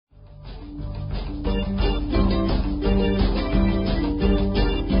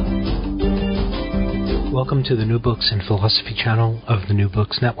Welcome to the New Books in Philosophy channel of the New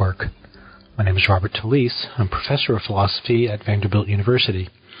Books Network. My name is Robert Talisse. I'm professor of philosophy at Vanderbilt University.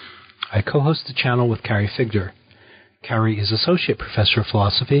 I co-host the channel with Carrie Figdor. Carrie is associate professor of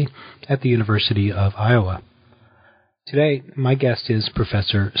philosophy at the University of Iowa. Today, my guest is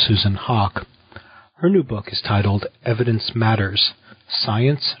Professor Susan Haack. Her new book is titled Evidence Matters: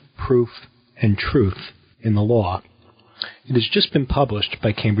 Science, Proof, and Truth in the Law. It has just been published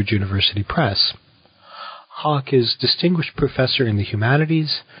by Cambridge University Press. Haack is Distinguished Professor in the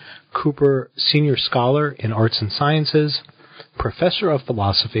Humanities, Cooper Senior Scholar in Arts and Sciences, Professor of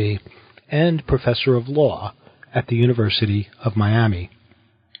Philosophy, and Professor of Law at the University of Miami.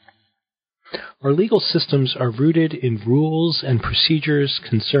 Our legal systems are rooted in rules and procedures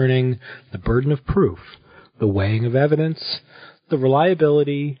concerning the burden of proof, the weighing of evidence, the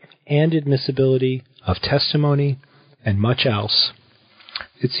reliability and admissibility of testimony, and much else.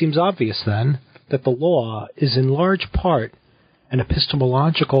 It seems obvious, then, that the law is in large part an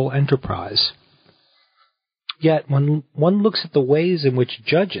epistemological enterprise. Yet, when one looks at the ways in which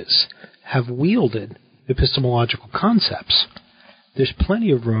judges have wielded epistemological concepts, there's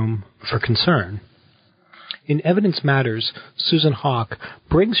plenty of room for concern. In Evidence Matters, Susan Haack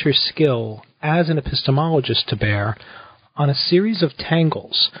brings her skill as an epistemologist to bear on a series of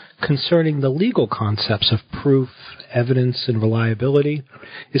tangles concerning the legal concepts of proof, evidence, and reliability,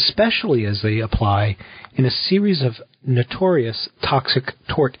 especially as they apply in a series of notorious toxic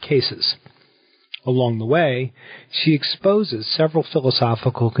tort cases. Along the way, she exposes several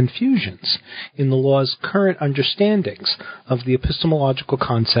philosophical confusions in the law's current understandings of the epistemological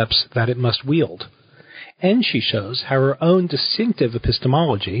concepts that it must wield. And she shows how her own distinctive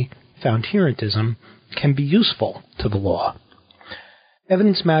epistemology, Foundhierantism, can be useful to the law.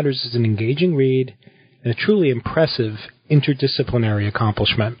 Evidence Matters is an engaging read and a truly impressive interdisciplinary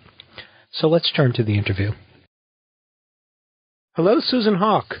accomplishment. So let's turn to the interview. Hello, Susan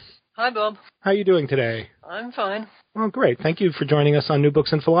Haack. Hi, Bob. How are you doing today? I'm fine. Oh, great. Thank you for joining us on New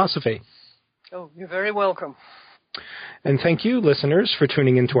Books in Philosophy. Oh, you're very welcome. And thank you, listeners, for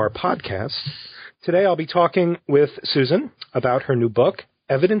tuning into our podcast. Today I'll be talking with Susan about her new book,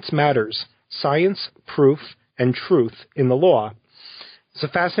 Evidence Matters: Science, Proof, and Truth in the Law. It's a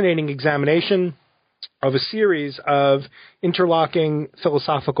fascinating examination of a series of interlocking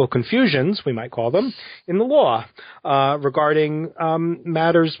philosophical confusions, we might call them, in the law, regarding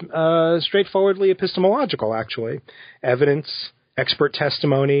matters straightforwardly epistemological, actually. Evidence, expert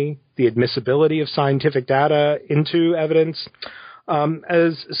testimony, the admissibility of scientific data into evidence.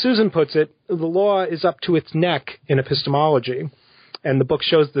 As Susan puts it, the law is up to its neck in epistemology, and the book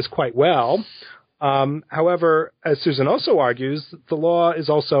shows this quite well. However, as Susan also argues, the law is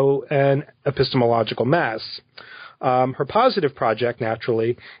also an epistemological mess. Her positive project,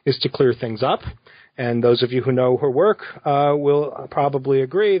 naturally, is to clear things up. And those of you who know her work will probably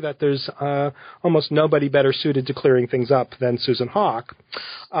agree that there's almost nobody better suited to clearing things up than Susan Haack.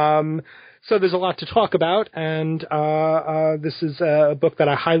 So there's a lot to talk about, and this is a book that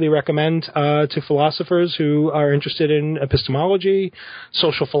I highly recommend to philosophers who are interested in epistemology,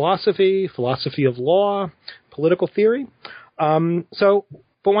 social philosophy, philosophy of law, political theory. But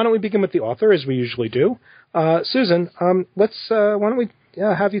why don't we begin with the author, as we usually do? Susan, why don't we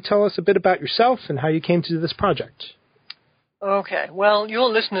have you tell us a bit about yourself and how you came to this project? Okay. Well, your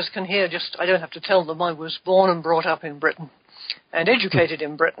listeners can hear I don't have to tell them I was born and brought up in Britain and educated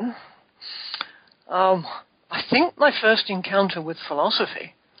in Britain. I think my first encounter with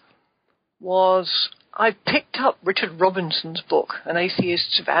philosophy was I picked up Richard Robinson's book, An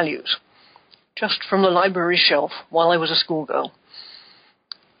Atheist's Values, just from the library shelf while I was a schoolgirl.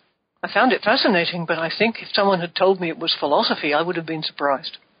 I found it fascinating, but I think if someone had told me it was philosophy, I would have been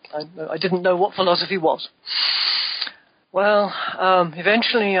surprised. I didn't know what philosophy was. Well,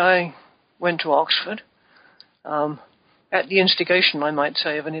 eventually I went to Oxford, at the instigation, I might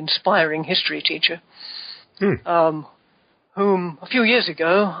say, of an inspiring history teacher, whom a few years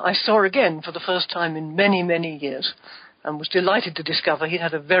ago I saw again for the first time in many, many years, and was delighted to discover he'd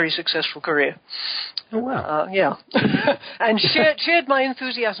had a very successful career. Oh, wow. Yeah. And shared my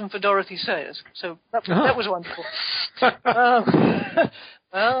enthusiasm for Dorothy Sayers, so that was wonderful.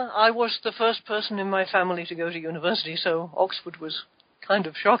 Well, I was the first person in my family to go to university, so Oxford was kind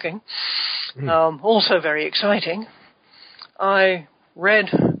of shocking, also very exciting. I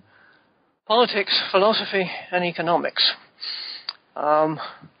read politics, philosophy, and economics,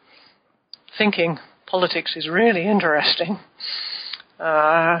 thinking politics is really interesting,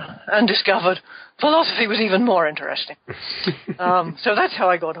 and discovered philosophy was even more interesting. So that's how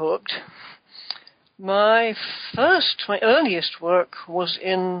I got hooked. My earliest work was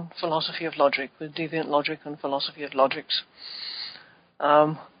in philosophy of logic, with deviant logic and philosophy of logics.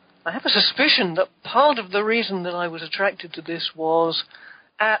 I have a suspicion that part of the reason that I was attracted to this was,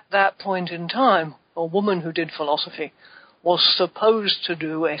 at that point in time, a woman who did philosophy was supposed to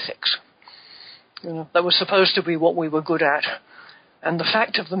do ethics. That was supposed to be what we were good at. And the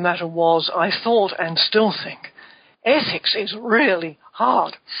fact of the matter was, I thought and still think, ethics is really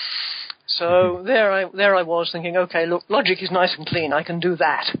hard. So there I was thinking, okay, look, logic is nice and clean. I can do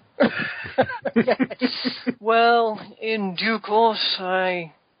that. Well, in due course,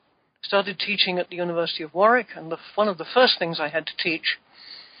 I started teaching at the University of Warwick, and one of the first things I had to teach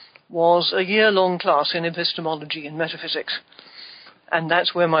was a year-long class in epistemology and metaphysics. And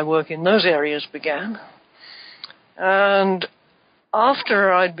that's where my work in those areas began. And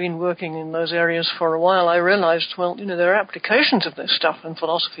after I'd been working in those areas for a while, I realized, well, there are applications of this stuff in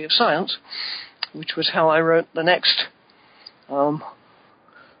philosophy of science, which was how I wrote the next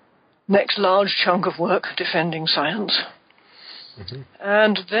large chunk of work, Defending Science. Mm-hmm.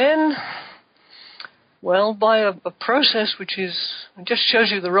 And then, well, by a process which just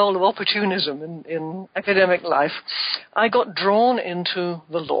shows you the role of opportunism in academic life, I got drawn into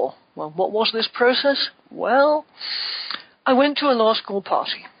the law. Well, what was this process? Well, I went to a law school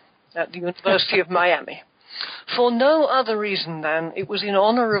party at the University of Miami for no other reason than it was in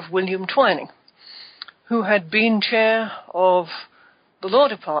honor of William Twining, who had been chair of the law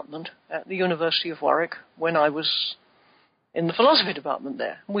department at the University of Warwick when I was in the philosophy department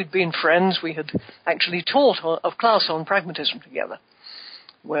there. We'd been friends. We had actually taught a class on pragmatism together,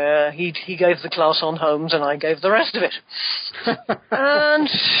 where he gave the class on Holmes and I gave the rest of it. And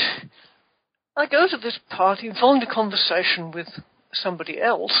I go to this party and fall into conversation with somebody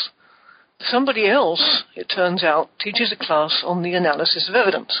else. Somebody else, it turns out, teaches a class on the analysis of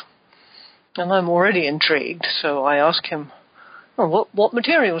evidence. And I'm already intrigued, so I ask him, what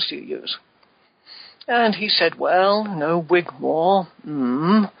materials do you use? And he said, well, Wigmore,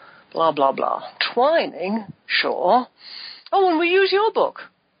 blah, blah, blah. Twining, sure. Oh, and we use your book.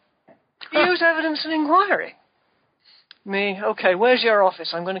 You use Evidence and Inquiry. Me, okay, where's your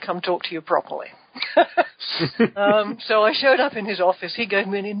office? I'm going to come talk to you properly. So I showed up in his office. He gave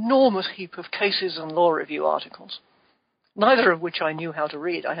me an enormous heap of cases and law review articles, neither of which I knew how to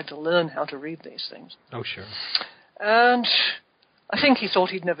read. I had to learn how to read these things. Oh, sure. And I think he thought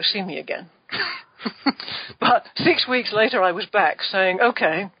he'd never see me again. But 6 weeks later, I was back saying,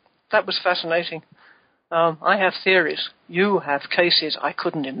 okay, that was fascinating. I have theories. You have cases I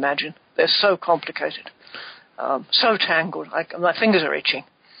couldn't imagine. They're so complicated, so tangled. My fingers are itching.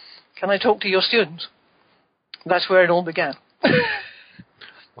 Can I talk to your students? That's where it all began.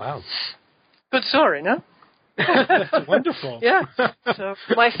 Wow. Good story, no? That's wonderful. Yeah. So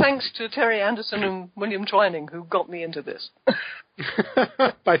my thanks to Terry Anderson and William Twining, who got me into this.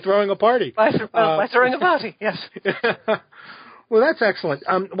 By throwing a party. By throwing a party, yes. Well, that's excellent.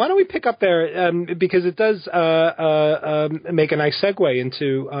 Why don't we pick up there, because it does make a nice segue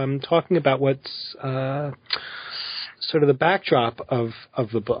into talking about what's sort of the backdrop of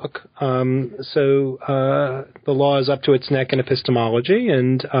the book. So the law is up to its neck in epistemology,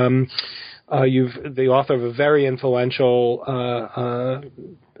 and you've the author of a very influential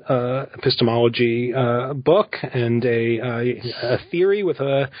epistemology book and a theory with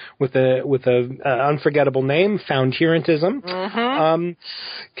a unforgettable name, Foundhierantism. Mm-hmm.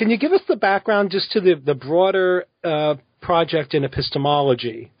 Can you give us the background just to the broader project in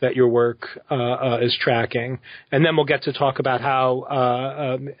epistemology that your work is tracking, and then we'll get to talk about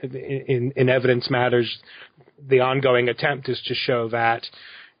how in Evidence Matters the ongoing attempt is to show that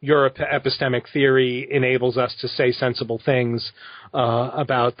your epistemic theory enables us to say sensible things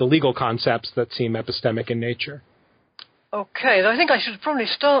about the legal concepts that seem epistemic in nature. Okay, I think I should probably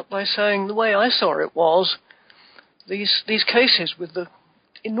start by saying the way I saw it was these cases with the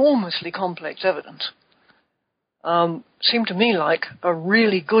enormously complex evidence seemed to me like a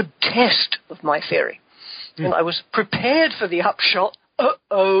really good test of my theory. And I was prepared for the upshot,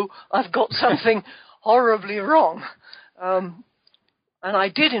 I've got something horribly wrong. And I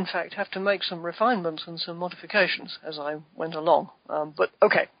did, in fact, have to make some refinements and some modifications as I went along. But,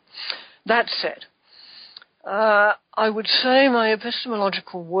 okay, that said, I would say my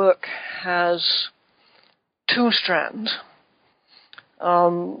epistemological work has two strands.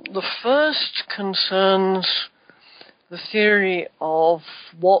 The first concerns the theory of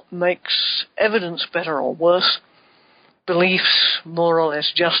what makes evidence better or worse, beliefs more or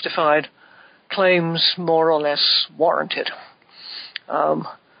less justified, claims more or less warranted.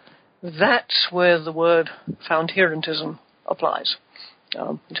 That's where the word Foundhierantism applies.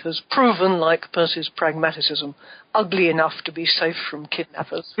 It has proven, like Percy's pragmatism, ugly enough to be safe from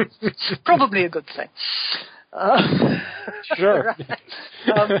kidnappers. Probably a good thing. Sure.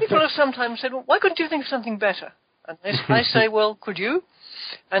 People have sometimes said, well, why couldn't you think of something better? And I say, well, could you?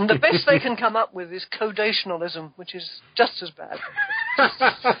 And the best they can come up with is codationalism, which is just as bad.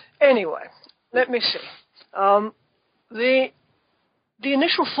 Anyway, let me see. The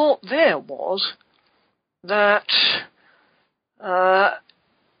initial thought there was that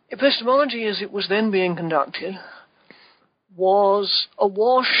epistemology, as it was then being conducted, was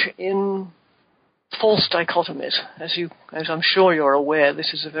awash in false dichotomies. As I'm sure you're aware,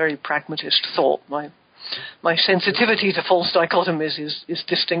 this is a very pragmatist thought. My sensitivity to false dichotomies is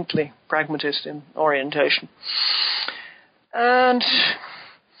distinctly pragmatist in orientation. And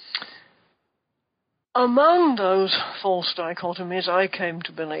among those false dichotomies, I came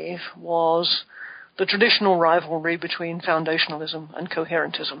to believe, was the traditional rivalry between foundationalism and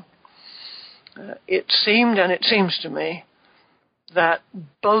coherentism. It seemed, and it seems to me, that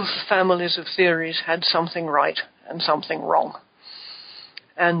both families of theories had something right and something wrong,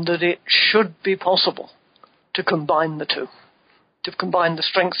 and that it should be possible to combine the two, to combine the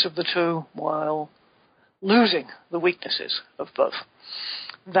strengths of the two while losing the weaknesses of both.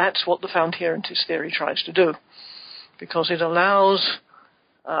 That's what the foundationist theory tries to do, because it allows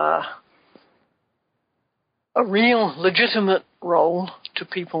a real legitimate role to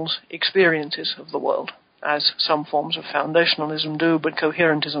people's experiences of the world, as some forms of foundationalism do, but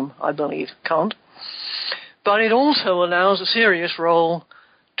coherentism, I believe, can't. But it also allows a serious role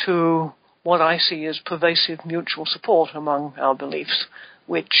to what I see as pervasive mutual support among our beliefs,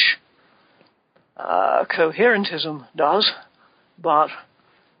 which coherentism does, but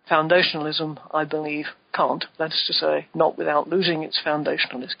foundationalism, I believe, can't. That is to say, not without losing its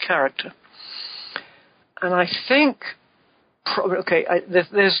foundationalist character. And I think,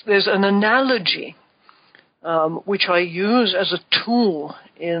 there's an analogy which I use as a tool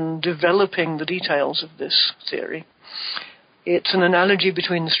in developing the details of this theory. It's an analogy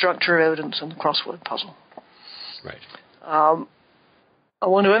between the structure of evidence and the crossword puzzle. Right. I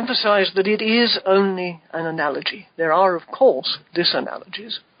want to emphasize that it is only an analogy. There are, of course,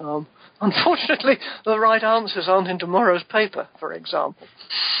 disanalogies. Unfortunately, the right answers aren't in tomorrow's paper, for example.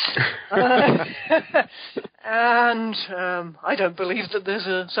 And I don't believe that there's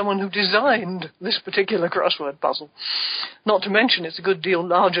someone who designed this particular crossword puzzle. Not to mention it's a good deal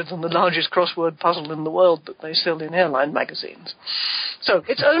larger than the largest crossword puzzle in the world that they sell in airline magazines. So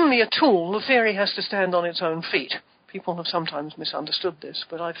it's only a tool. The theory has to stand on its own feet. People have sometimes misunderstood this,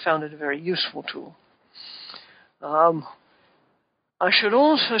 but I've found it a very useful tool. I should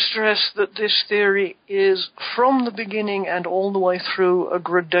also stress that this theory is, from the beginning and all the way through, a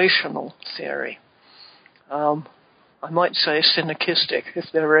gradational theory. I might say synergistic,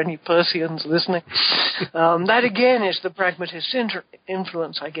 if there are any Persians listening. That, again, is the pragmatist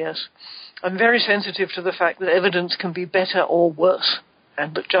influence, I guess. I'm very sensitive to the fact that evidence can be better or worse,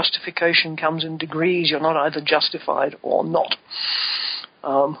 and that justification comes in degrees. You're not either justified or not.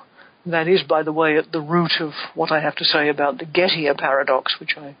 That is, by the way, at the root of what I have to say about the Gettier paradox,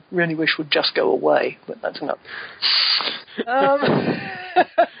 which I really wish would just go away, but that's enough.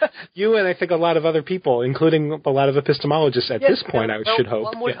 You and I think a lot of other people, including a lot of epistemologists at this point, should hope.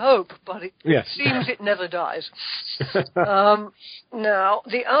 One would hope, but it seems it never dies. Now,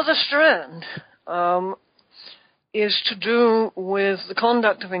 the other strand is to do with the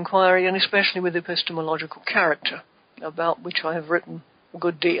conduct of inquiry, and especially with epistemological character, about which I have written a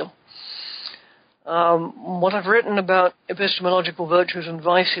good deal. What I've written about epistemological virtues and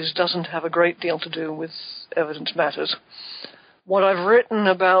vices doesn't have a great deal to do with evidence matters. What I've written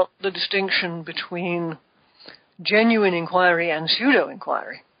about the distinction between genuine inquiry and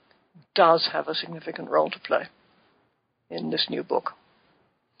pseudo-inquiry does have a significant role to play in this new book.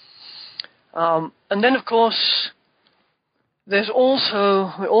 And then, of course, there's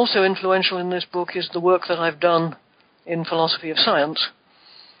also influential in this book is the work that I've done in philosophy of science.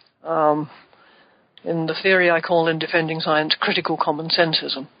 In the theory I call in defending science critical common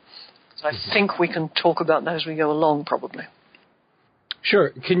sensism. So I think we can talk about that as we go along, probably. Sure.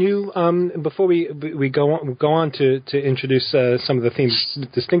 Can you, before we go on to introduce some of the themes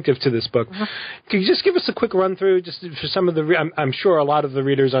distinctive to this book, can you just give us a quick run through, just for some of the? I'm sure a lot of the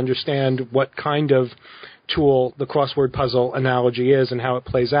readers understand what kind of tool the crossword puzzle analogy is and how it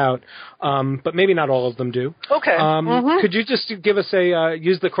plays out, but maybe not all of them do. Okay. Could you just give us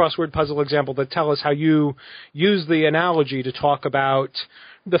use the crossword puzzle example to tell us how you use the analogy to talk about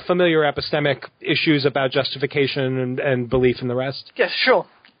the familiar epistemic issues about justification and belief in the rest? Yes, sure.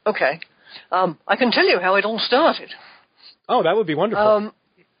 Okay. I can tell you how it all started. Oh, that would be wonderful.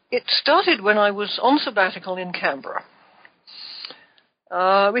 It started when I was on sabbatical in Canberra.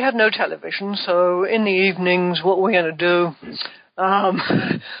 We had no television, so in the evenings, what were we going to do?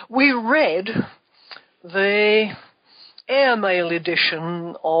 We read the airmail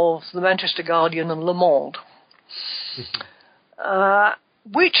edition of the Manchester Guardian and Le Monde,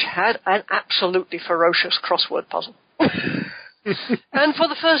 which had an absolutely ferocious crossword puzzle. And for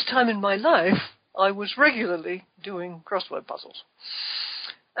the first time in my life, I was regularly doing crossword puzzles.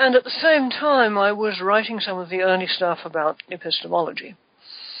 And at the same time, I was writing some of the early stuff about epistemology.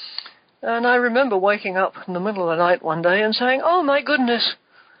 And I remember waking up in the middle of the night one day and saying, oh my goodness,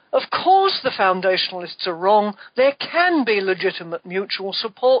 of course the foundationalists are wrong. There can be legitimate mutual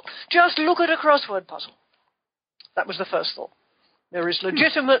support. Just look at a crossword puzzle. That was the first thought. There is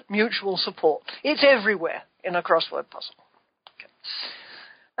legitimate mutual support. It's everywhere in a crossword puzzle. Okay.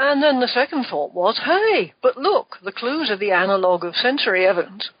 And then the second thought was, hey, but look, the clues are the analogue of sensory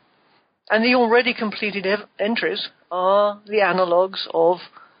evidence, and the already completed entries are the analogues of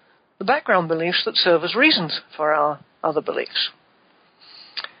the background beliefs that serve as reasons for our other beliefs.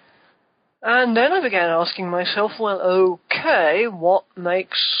 And then I began asking myself, well, okay, what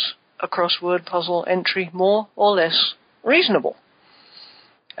makes a crossword puzzle entry more or less reasonable?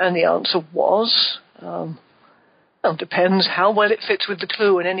 And the answer was, well, it depends how well it fits with the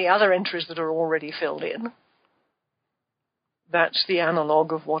clue and any other entries that are already filled in. That's the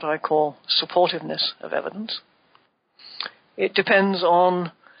analogue of what I call supportiveness of evidence. It depends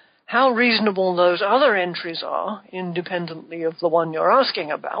on how reasonable those other entries are, independently of the one you're asking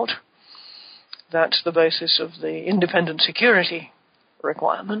about. That's the basis of the independent security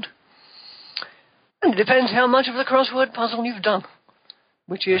requirement. And it depends how much of the crossword puzzle you've done,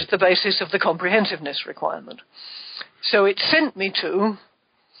 which is the basis of the comprehensiveness requirement. So it sent me to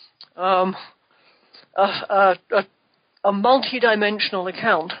a multi-dimensional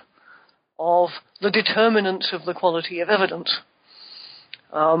account of the determinants of the quality of evidence.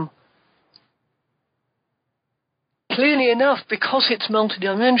 Clearly enough, because it's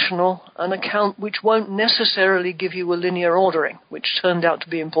multidimensional, an account which won't necessarily give you a linear ordering, which turned out to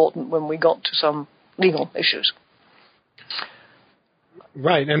be important when we got to some legal issues.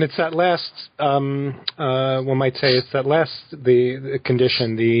 Right, and it's that last, one might say, it's that last the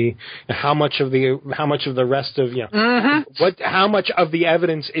condition, the how much of the rest of how much of the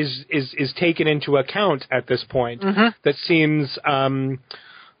evidence is taken into account at this point that seems.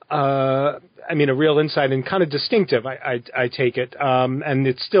 A real insight and kind of distinctive, I take it. And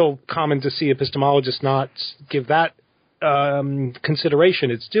it's still common to see epistemologists not give that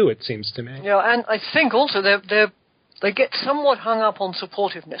consideration its due, it seems to me. Yeah, and I think also they get somewhat hung up on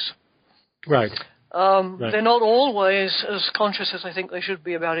supportiveness. Right. They're not always as conscious as I think they should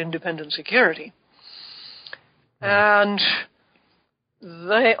be about independent security. And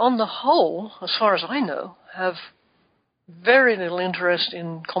they, on the whole, as far as I know, have very little interest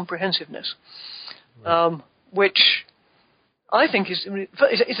in comprehensiveness, which I think is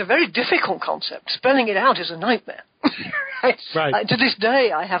a very difficult concept. Spelling it out is a nightmare. Right. To this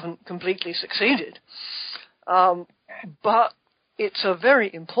day, I haven't completely succeeded. But it's a very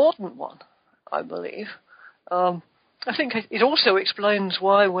important one, I believe. I think it also explains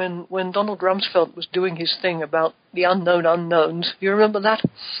why when Donald Rumsfeld was doing his thing about the unknown unknowns, you remember that?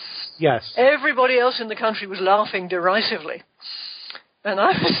 Yes. Everybody else in the country was laughing derisively. And I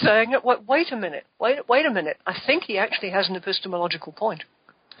was saying, wait a minute. I think he actually has an epistemological point.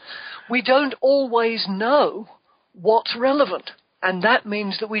 We don't always know what's relevant. And that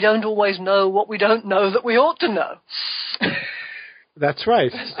means that we don't always know what we don't know that we ought to know. That's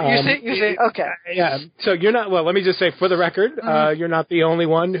right. You see? Okay. Yeah. So you're not, well, let me just say for the record, you're not the only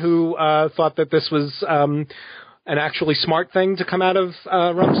one who thought that this was an actually smart thing to come out of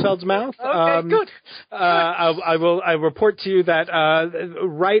Rumsfeld's mouth. Okay, good. I report to you that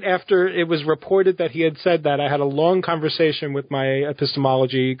right after it was reported that he had said that, I had a long conversation with my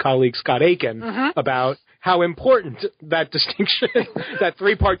epistemology colleague Scott Aiken about how important that distinction, that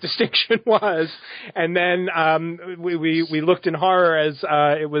three-part distinction was. And then we looked in horror as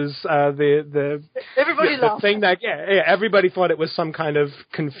it was the thing that everybody thought it was some kind of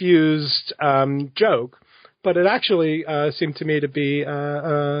confused joke. But it actually seemed to me to be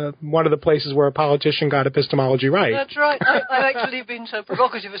one of the places where a politician got epistemology right. That's right. I've actually been so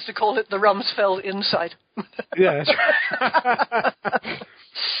provocative as to call it the Rumsfeld insight. Yes.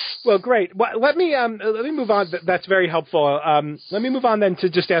 Well, great. Well, let me move on. That's very helpful. Let me move on then to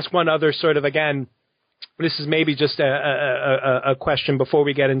just ask one other sort of, again, this is maybe just a question before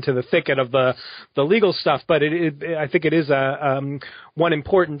we get into the thicket of the legal stuff, but I think it is one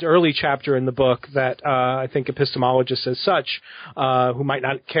important early chapter in the book that I think epistemologists as such, who might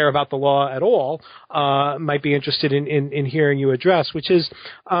not care about the law at all, might be interested in hearing you address, which is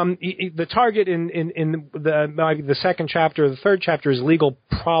the target in the second chapter or the third chapter is legal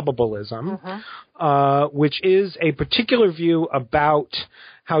probabilism, which is a particular view about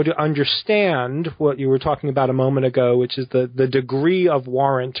how to understand what you were talking about a moment ago, which is the degree of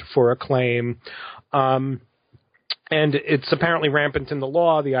warrant for a claim. And it's apparently rampant in the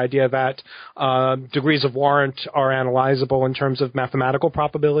law, the idea that degrees of warrant are analyzable in terms of mathematical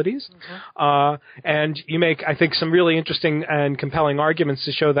probabilities. And you make, I think, some really interesting and compelling arguments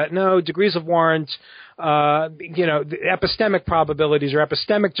to show that, no, degrees of warrant, the epistemic probabilities or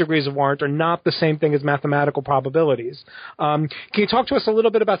epistemic degrees of warrant are not the same thing as mathematical probabilities. Can you talk to us a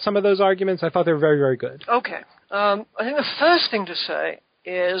little bit about some of those arguments? I thought they were very, very good. Okay. I think the first thing to say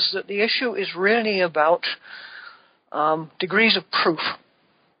is that the issue is really about degrees of proof.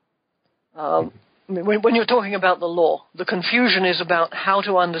 When you're talking about the law, the confusion is about how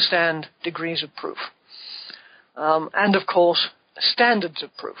to understand degrees of proof. And, of course, standards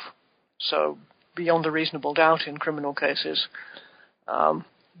of proof. So, beyond a reasonable doubt in criminal cases,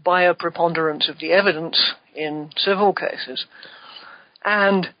 by a preponderance of the evidence in civil cases.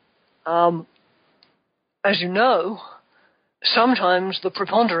 And, as you know, sometimes the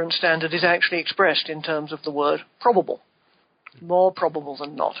preponderance standard is actually expressed in terms of the word probable. More probable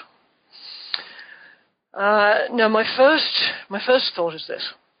than not. Now, my first thought is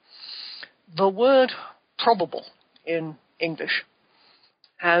this. The word probable in English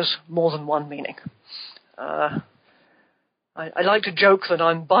has more than one meaning. I like to joke that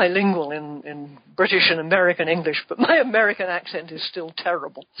I'm bilingual in British and American English, but my American accent is still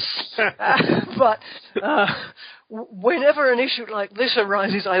terrible. But whenever an issue like this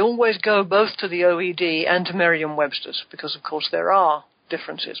arises, I always go both to the OED and to Merriam-Webster's, because, of course, there are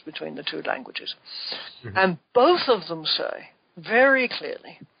differences between the two languages. And both of them say very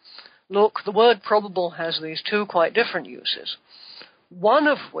clearly, look, the word probable has these two quite different uses, one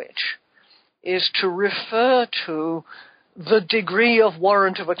of which is to refer to the degree of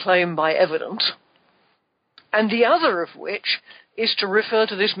warrant of a claim by evidence, and the other of which is to refer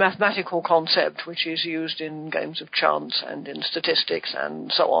to this mathematical concept which is used in games of chance and in statistics and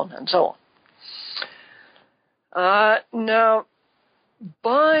so on and so on. Now,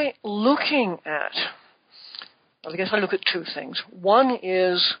 by looking at, I guess I look at two things. One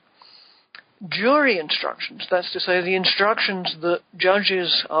is jury instructions, that's to say the instructions that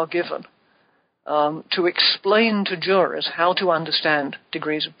judges are given to explain to jurors how to understand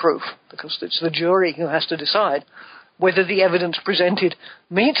degrees of proof, because it's the jury who has to decide whether the evidence presented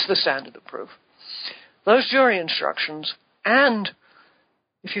meets the standard of proof. Those jury instructions, and,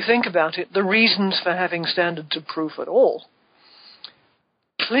 if you think about it, the reasons for having standards of proof at all,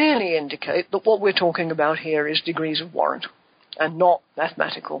 clearly indicate that what we're talking about here is degrees of warrant, and not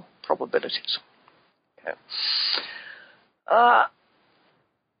mathematical probabilities. Okay.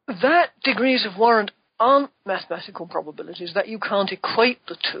 That degrees of warrant aren't mathematical probabilities, that you can't equate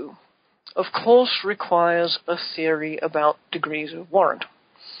the two, of course requires a theory about degrees of warrant.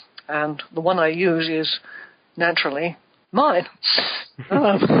 And the one I use is, naturally, mine.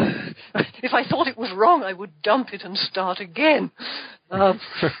 If I thought it was wrong, I would dump it and start again.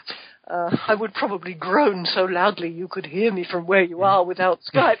 I would probably groan so loudly you could hear me from where you are without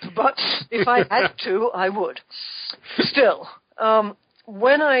Skype, but if I had to, I would. Still,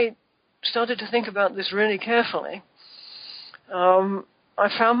 when I started to think about this really carefully, I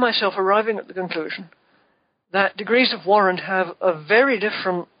found myself arriving at the conclusion that degrees of warrant have a very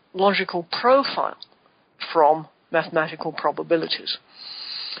different logical profile from mathematical probabilities.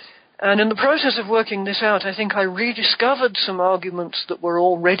 And in the process of working this out, I think I rediscovered some arguments that were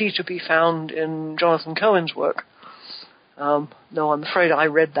already to be found in Jonathan Cohen's work. Though I'm afraid I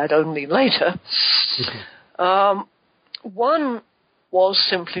read that only later. One was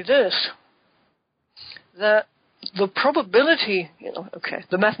simply this, that the probability,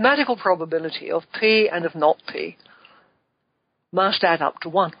 the mathematical probability of P and of not P must add up to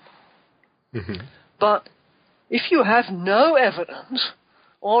 1. But if you have no evidence,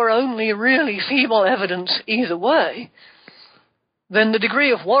 or only really feeble evidence either way, then the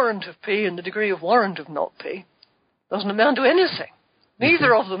degree of warrant of P and the degree of warrant of not P doesn't amount to anything.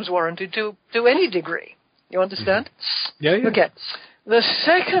 Neither of them is warranted to any degree. You understand? Yeah. Okay. The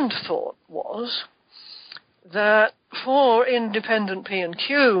second thought was that for independent P and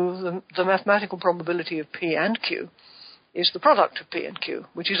Q, the mathematical probability of P and Q is the product of P and Q,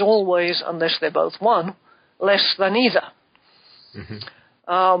 which is always, unless they're both 1, less than either.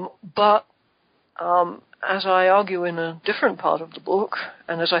 But as I argue in a different part of the book,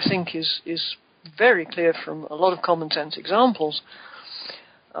 and as I think is very clear from a lot of common sense examples,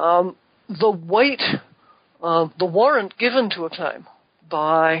 the weight, the warrant given to a claim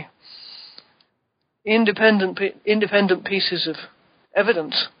by independent pieces of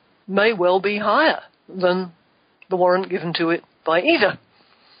evidence may well be higher than the warrant given to it by either.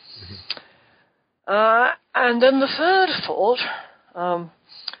 And then the third thought,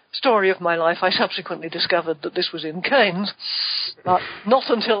 story of my life, I subsequently discovered that this was in Keynes, but not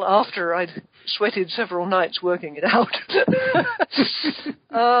until after I'd sweated several nights working it out,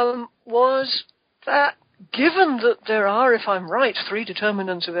 was that given that there are, if I'm right, 3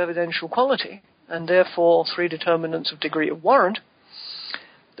 determinants of evidential quality, and therefore 3 determinants of degree of warrant,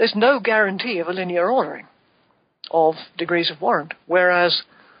 there's no guarantee of a linear ordering of degrees of warrant, whereas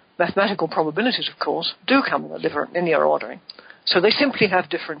mathematical probabilities, of course, do come in a linear ordering. So they simply have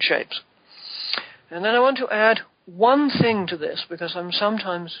different shapes. And then I want to add one thing to this, because I'm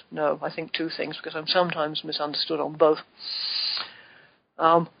sometimes, I think 2 things, because I'm sometimes misunderstood on both.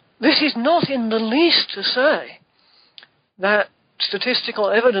 This is not in the least to say that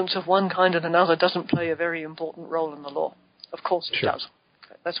statistical evidence of one kind and another doesn't play a very important role in the law. Of course it does.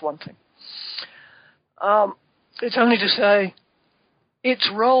 That's one thing. It's only to say its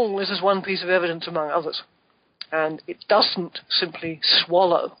role is as one piece of evidence among others. And it doesn't simply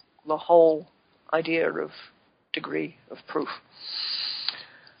swallow the whole idea of degree of proof.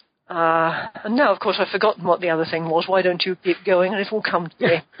 And now, of course, I've forgotten what the other thing was. Why don't you keep going, and it will come to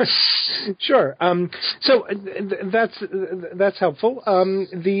me. Sure. So that's helpful. A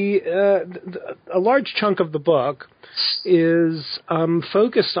large chunk of the book is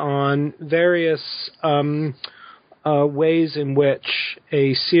focused on various ways in which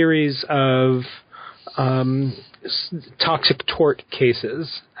a series of toxic tort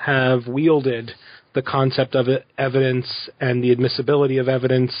cases have wielded the concept of evidence and the admissibility of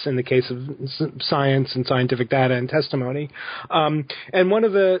evidence in the case of science and scientific data and testimony. And one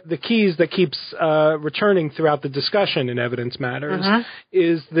of the keys that keeps returning throughout the discussion in Evidence Matters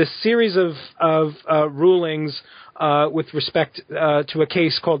is this series of rulings with respect to a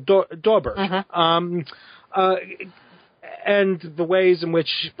case called Daubert. And the ways in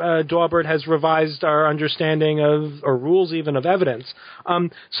which Daubert has revised our understanding of, or rules even, of evidence.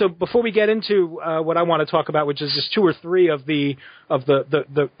 So before we get into what I want to talk about, which is just 2 or 3 of the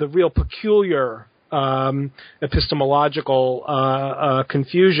real peculiar epistemological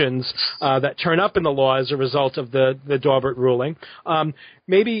confusions that turn up in the law as a result of the Daubert ruling,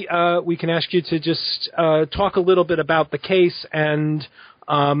 maybe we can ask you to just talk a little bit about the case and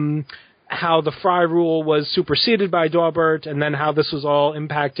how the Frye rule was superseded by Daubert, and then how this was all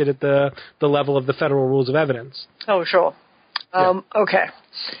impacted at the level of the federal rules of evidence. Oh, sure. Okay.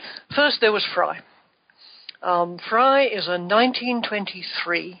 First, there was Frye. Frye is a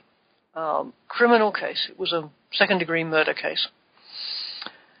 1923 criminal case. It was a second-degree murder case.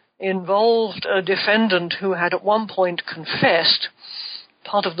 Involved a defendant who had at one point confessed.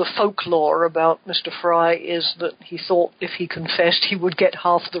 Part of the folklore about Mr. Frye is that he thought if he confessed he would get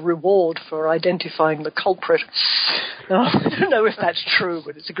half the reward for identifying the culprit. I don't know if that's true,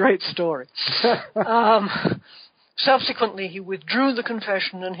 but it's a great story. Subsequently, he withdrew the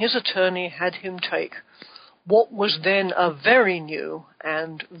confession, and his attorney had him take what was then a very new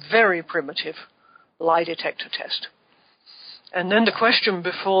and very primitive lie detector test. And then the question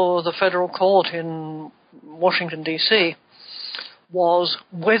before the federal court in Washington, D.C., was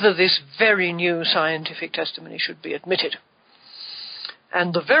whether this very new scientific testimony should be admitted.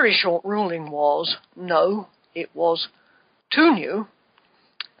 And the very short ruling was, no, it was too new,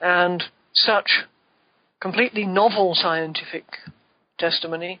 and such completely novel scientific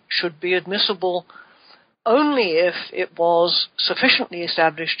testimony should be admissible only if it was sufficiently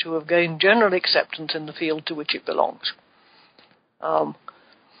established to have gained general acceptance in the field to which it belongs.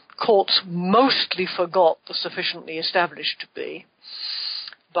 Courts mostly forgot the sufficiently established to be,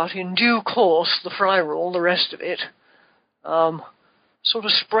 but in due course, the Frye rule, the rest of it, sort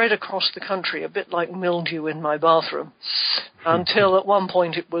of spread across the country, a bit like mildew in my bathroom, until at one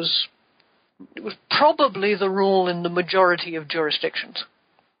point it was probably the rule in the majority of jurisdictions.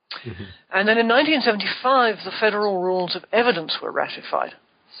 And then in 1975, the Federal Rules of Evidence were ratified.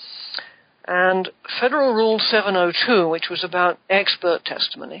 And Federal Rule 702, which was about expert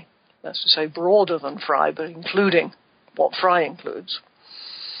testimony, that's to say broader than Frye, but including what Frye includes,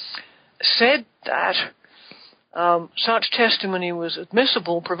 said that Such testimony was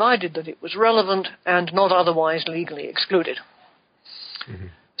admissible provided that it was relevant and not otherwise legally excluded. Mm-hmm.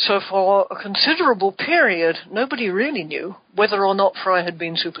 So for a considerable period, nobody really knew whether or not Fry had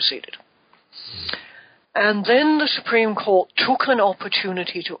been superseded. Mm-hmm. And then the Supreme Court took an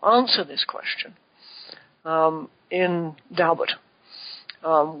opportunity to answer this question in Daubert,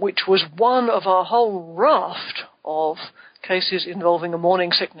 which was one of a whole raft of cases involving a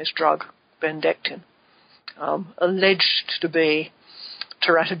morning sickness drug, Bendectin, alleged to be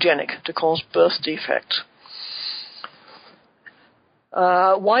teratogenic, to cause birth defects.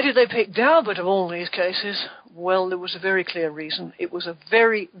 Why did they pick Daubert of all these cases? Well, there was a very clear reason. It was a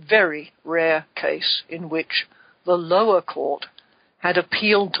very, very rare case in which the lower court had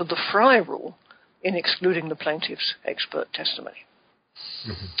appealed to the Fry rule in excluding the plaintiff's expert testimony.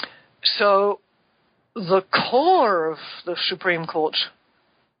 Mm-hmm. So the core of the Supreme Court's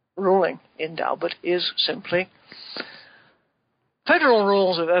ruling in Daubert is simply Federal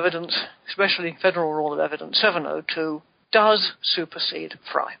Rules of Evidence, especially Federal Rule of Evidence 702, does supersede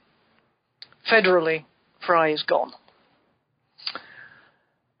Fry. Federally, Fry is gone.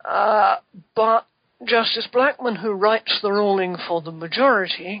 But Justice Blackmun, who writes the ruling for the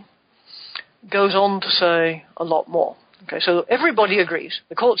majority, goes on to say a lot more. Okay, so everybody agrees.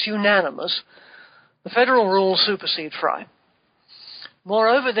 The court's unanimous. The federal rules supersede Fry.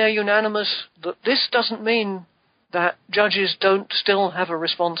 Moreover, they're unanimous that this doesn't mean that judges don't still have a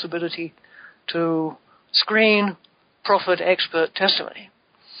responsibility to screen proffered expert testimony.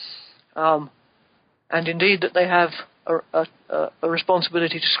 And indeed that they have a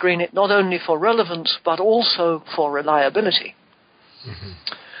responsibility to screen it not only for relevance but also for reliability. Mm-hmm.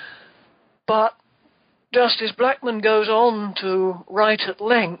 But Justice Blackmun goes on to write at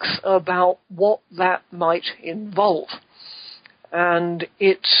length about what that might involve. And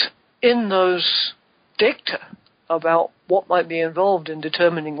it's in those dicta about what might be involved in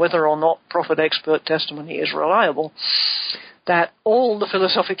determining whether or not proffered expert testimony is reliable that all the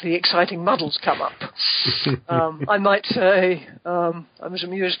philosophically exciting muddles come up. I might say, I was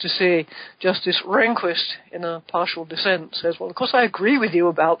amused to see Justice Rehnquist, in a partial dissent, says, well, of course I agree with you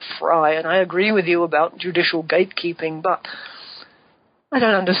about Fry, and I agree with you about judicial gatekeeping, but I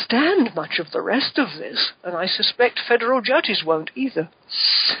don't understand much of the rest of this, and I suspect federal judges won't either.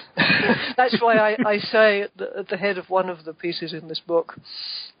 That's why I say at the head of one of the pieces in this book,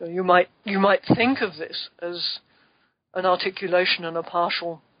 you might think of this as an articulation and a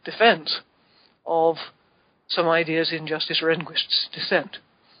partial defense of some ideas in Justice Rehnquist's dissent.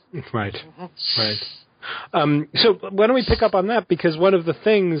 Right, mm-hmm. Right. So why don't we pick up on that? Because one of the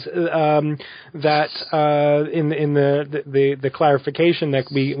things that in the clarification that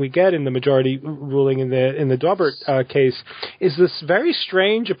we get in the majority ruling in the Daubert case is this very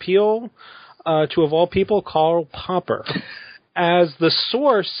strange appeal to, of all people, Karl Popper as the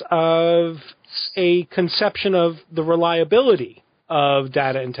source of a conception of the reliability of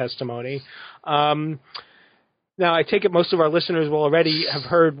data and testimony. Now, I take it most of our listeners will already have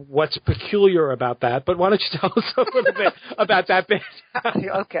heard what's peculiar about that, but why don't you tell us a little bit about that bit?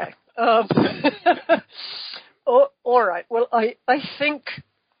 Okay. All right. Well, I think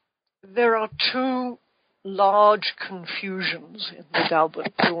there are two large confusions in the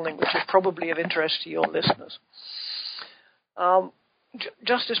Daubert ruling, which are probably of interest to your listeners.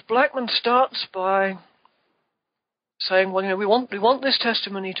 Justice Blackmun starts by saying, well, we want this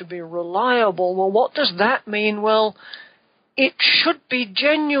testimony to be reliable. Well, what does that mean? Well, it should be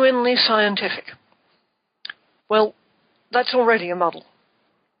genuinely scientific. Well, that's already a muddle.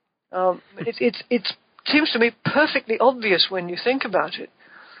 It seems to me perfectly obvious when you think about it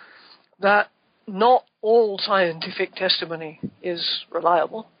that not all scientific testimony is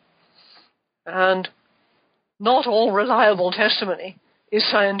reliable, and not all reliable testimony is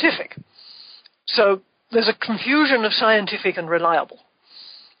scientific. So there's a confusion of scientific and reliable.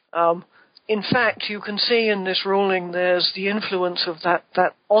 In fact, you can see in this ruling there's the influence of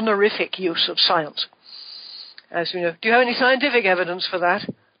that honorific use of science. As you know, do you have any scientific evidence for that?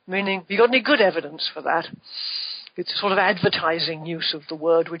 Meaning, have you got any good evidence for that? It's a sort of advertising use of the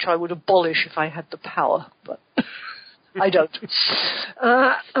word, which I would abolish if I had the power, but I don't.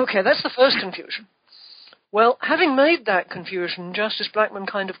 Okay, that's the first confusion. Well, having made that confusion, Justice Blackmun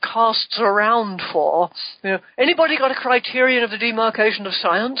kind of casts around for, anybody got a criterion of the demarcation of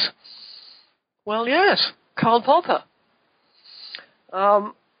science? Well, yes, Karl Popper.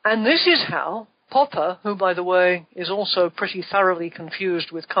 And this is how Popper, who, by the way, is also pretty thoroughly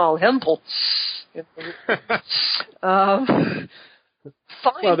confused with Carl Hempel. Well,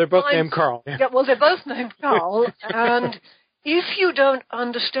 they're both named Carl. Yeah, well, they're both named Carl, and if you don't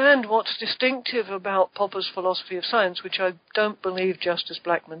understand what's distinctive about Popper's philosophy of science, which I don't believe Justice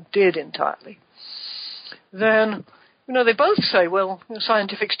Blackmun did entirely, then, they both say, well,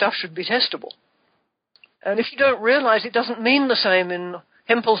 scientific stuff should be testable. And if you don't realize it doesn't mean the same in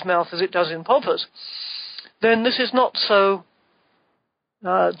Hempel's mouth as it does in Popper's, then this is not so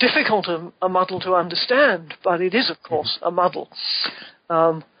difficult a muddle to understand, but it is, of course, a muddle.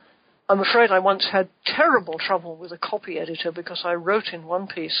 I'm afraid I once had terrible trouble with a copy editor because I wrote in one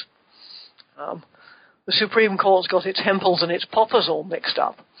piece, the Supreme Court's got its Hempels and its Poppers all mixed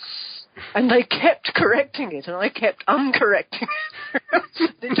up. And they kept correcting it, and I kept uncorrecting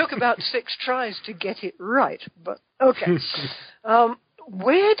it. It took about 6 tries to get it right, but okay.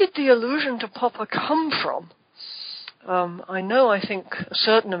 Where did the allusion to Popper come from? I think a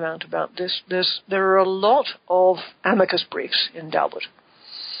certain amount about this. There are a lot of amicus briefs in Daubert.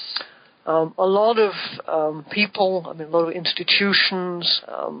 A lot of people, a lot of institutions,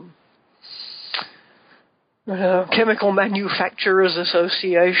 Chemical Manufacturers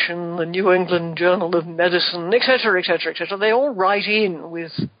Association, the New England Journal of Medicine, etc., etc., etc. They all write in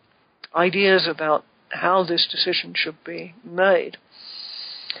with ideas about how this decision should be made.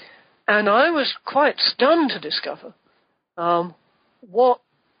 And I was quite stunned to discover what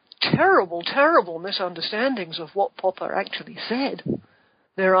terrible, terrible misunderstandings of what Popper actually said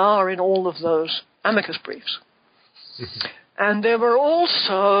there are in all of those amicus briefs. And there were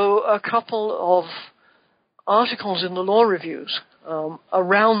also a couple of articles in the law reviews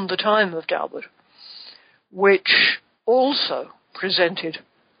around the time of Daubert, which also presented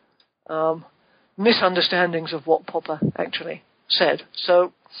misunderstandings of what Popper actually said.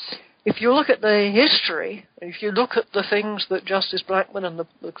 So if you look at the history, if you look at the things that Justice Blackmun and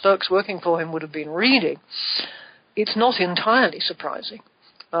the clerks working for him would have been reading, it's not entirely surprising.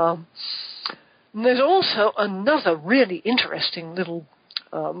 There's also another really interesting little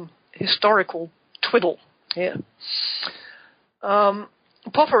historical twiddle here.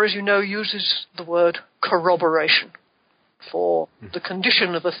 Popper, as you know, uses the word corroboration for the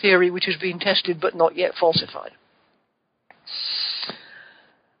condition of a theory which has been tested but not yet falsified.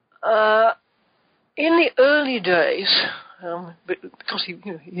 In the early days, because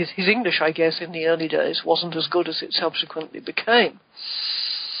his English, I guess, in the early days wasn't as good as it subsequently became,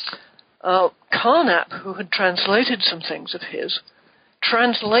 Carnap, who had translated some things of his,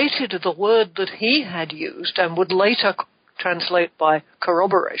 translated the word that he had used and would later translate by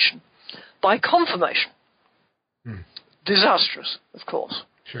corroboration, by confirmation. Disastrous, of course.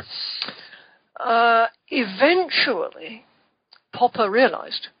 Sure. Eventually, Popper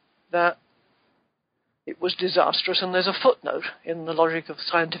realized that it was disastrous, and there's a footnote in the Logic of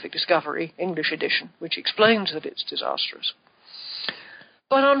Scientific Discovery, English edition, which explains that it's disastrous.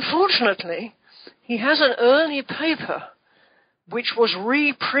 But unfortunately, he has an early paper which was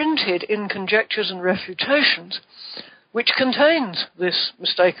reprinted in Conjectures and Refutations, which contains this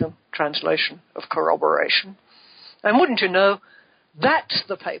mistaken translation of corroboration. And wouldn't you know, that's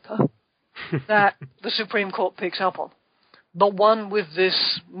the paper that the Supreme Court picks up on. The one with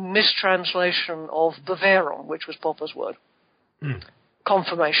this mistranslation of Bewährung, which was Popper's word.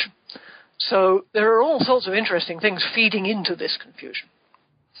 Confirmation. So there are all sorts of interesting things feeding into this confusion.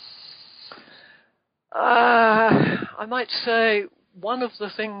 I might say one of the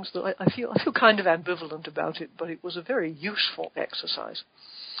things that I feel kind of ambivalent about it, but it was a very useful exercise.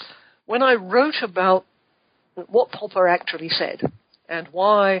 When I wrote about what Popper actually said and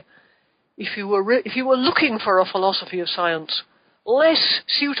why, if you were looking for a philosophy of science less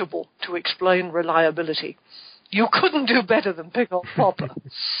suitable to explain reliability, you couldn't do better than pick on Popper.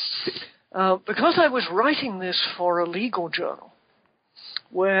 Because I was writing this for a legal journal,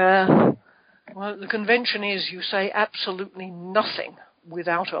 where the convention is you say absolutely nothing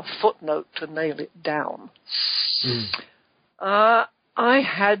without a footnote to nail it down. I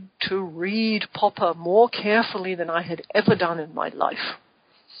had to read Popper more carefully than I had ever done in my life.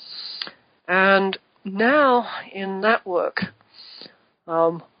 And now, in that work,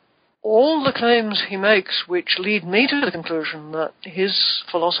 all the claims he makes which lead me to the conclusion that his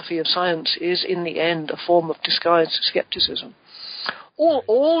philosophy of science is, in the end, a form of disguised skepticism,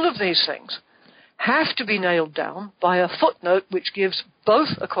 all of these things have to be nailed down by a footnote which gives both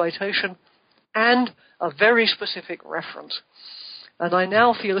a quotation and a very specific reference. And I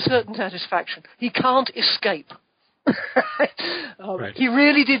now feel a certain satisfaction. He can't escape. Right. He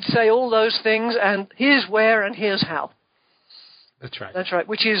really did say all those things, and here's where and here's how. That's right. That's right,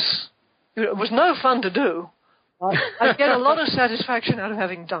 which is, it was no fun to do. I get a lot of satisfaction out of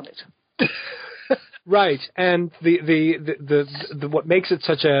having done it. Right, and what makes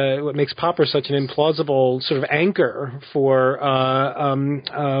Popper such an implausible sort of anchor for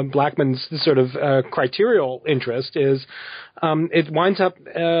Blackman's sort of criterial interest is it winds up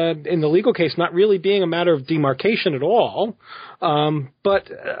in the legal case not really being a matter of demarcation at all, but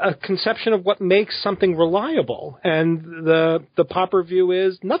a conception of what makes something reliable. And the Popper view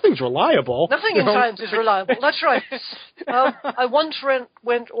is nothing's reliable. Nothing in science is reliable. That's right. I once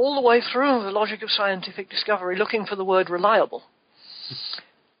went all the way through the logic of scientific discovery looking for the word reliable.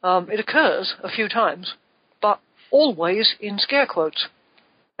 It occurs a few times, but always in scare quotes.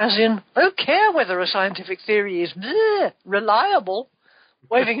 As in, I don't care whether a scientific theory is reliable,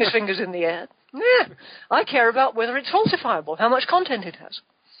 waving his fingers in the air. I care about whether it's falsifiable, how much content it has.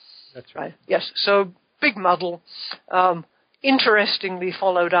 That's right. Yes, so big muddle, interestingly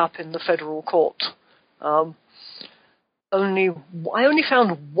followed up in the federal court. I only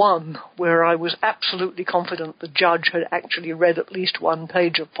found one where I was absolutely confident the judge had actually read at least one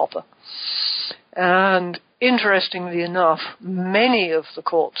page of Popper. And interestingly enough, many of the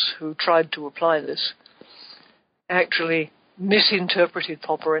courts who tried to apply this actually misinterpreted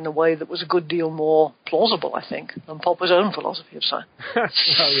Popper in a way that was a good deal more plausible, I think, than Popper's own philosophy of science.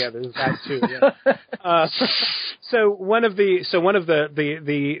 Oh yeah, there's that too. Yeah. So one of the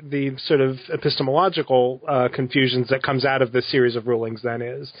sort of epistemological confusions that comes out of this series of rulings then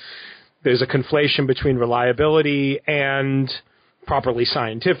is there's a conflation between reliability and properly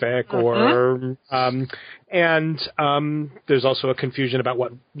scientific, or there's also a confusion about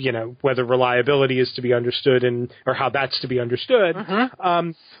what whether reliability is to be understood or how that's to be understood.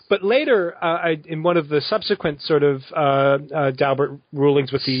 But later, in one of the subsequent sort of Daubert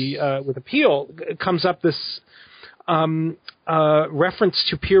rulings with appeal, comes up this reference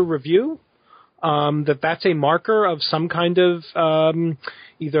to peer review. That's a marker of some kind of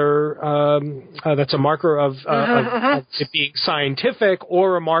that's a marker of it being scientific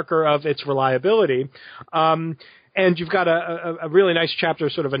or a marker of its reliability. And you've got a really nice chapter,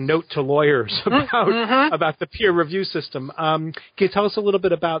 sort of a note to lawyers about the peer review system. Can you tell us a little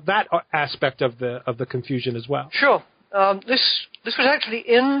bit about that aspect of the confusion as well? Sure. This was actually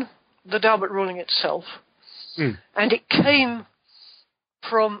in the Daubert ruling itself, and it came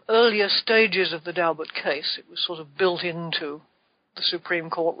from earlier stages of the Daubert case. It was sort of built into the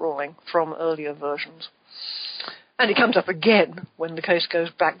Supreme Court ruling from earlier versions. And it comes up again when the case goes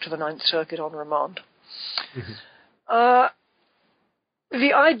back to the Ninth Circuit on remand. The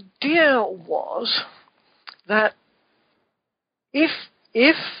idea was that if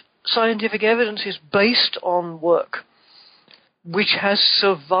scientific evidence is based on work which has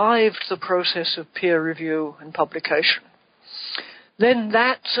survived the process of peer review and publication, then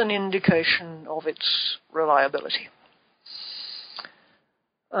that's an indication of its reliability.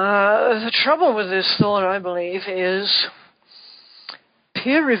 The trouble with this thought, I believe, is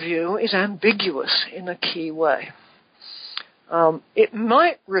peer review is ambiguous in a key way. It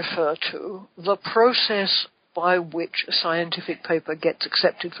might refer to the process by which a scientific paper gets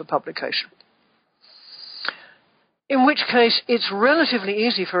accepted for publication, in which case it's relatively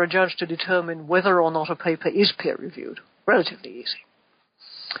easy for a judge to determine whether or not a paper is peer-reviewed. Relatively easy.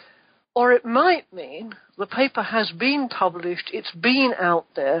 Or it might mean the paper has been published, it's been out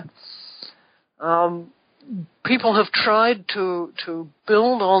there, people have tried to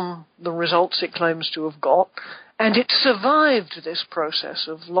build on the results it claims to have got, and it survived this process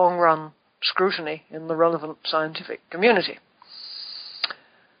of long-run scrutiny in the relevant scientific community.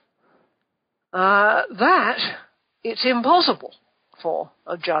 That, it's impossible for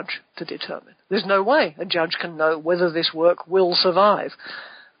a judge to determine. There's no way a judge can know whether this work will survive.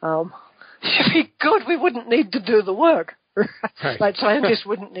 If he could, we wouldn't need to do the work. Right. Like scientists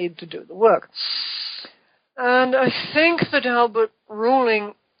wouldn't need to do the work. And I think the Daubert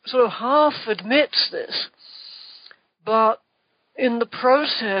ruling sort of half admits this, but in the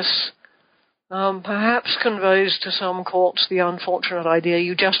process perhaps conveys to some courts the unfortunate idea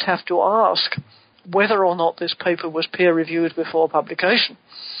you just have to ask whether or not this paper was peer-reviewed before publication.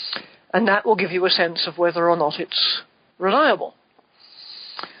 And that will give you a sense of whether or not it's reliable.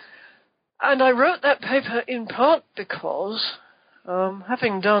 And I wrote that paper in part because,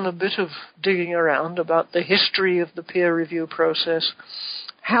 having done a bit of digging around about the history of the peer review process,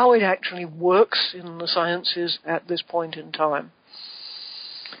 how it actually works in the sciences at this point in time,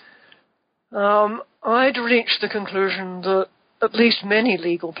 I'd reached the conclusion that at least many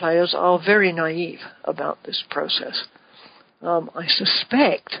legal players are very naive about this process. I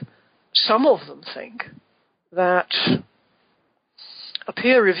suspect some of them think that a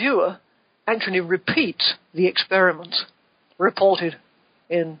peer reviewer actually repeats the experiments reported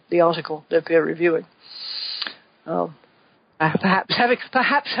in the article they're peer reviewing.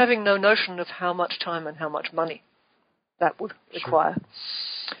 Perhaps having no notion of how much time and how much money that would require.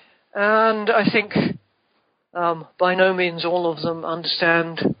 Sure. And I think by no means all of them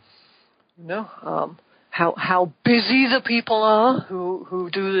understand, how busy the people are who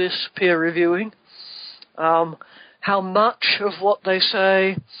do this peer reviewing, how much of what they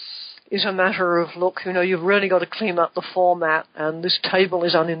say is a matter of, look, you've really got to clean up the format, and this table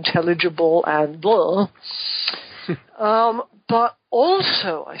is unintelligible, and blah. But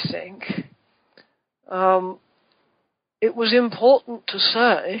also, I think, it was important to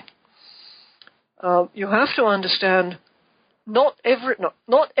say, you have to understand, not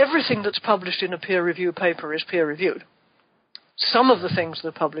everything that's published in a peer review paper is peer reviewed. Some of the things that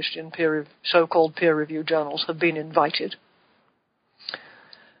are published in so-called peer review journals have been invited.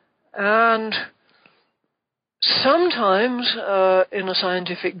 And sometimes in a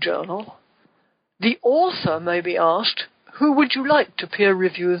scientific journal, the author may be asked, who would you like to peer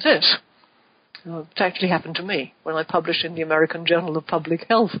review this? It actually happened to me when I published in the American Journal of Public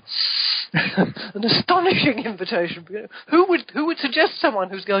Health. An astonishing invitation. Who would suggest someone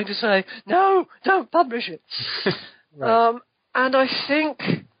who's going to say, no, don't publish it? Right. And I think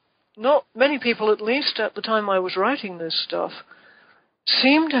not many people, at least at the time I was writing this stuff,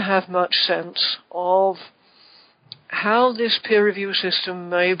 seem to have much sense of how this peer review system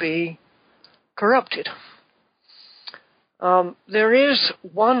may be corrupted. There is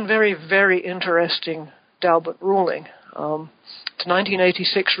one very, very interesting Daubert ruling. It's a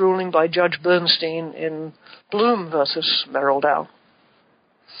 1986 ruling by Judge Bernstein in Bloom versus Merrill Dow,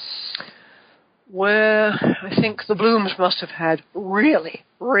 where I think the Blooms must have had really,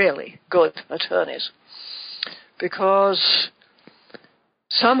 really good attorneys, because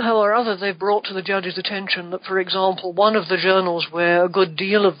somehow or other they brought to the judge's attention that, for example, one of the journals where a good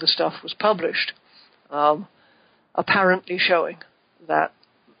deal of the stuff was published, apparently showing that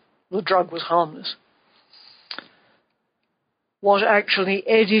the drug was harmless, was actually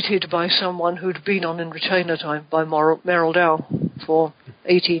edited by someone who'd been on in retainer time by Merrill Dow for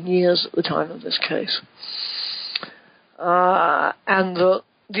 18 years at the time of this case. And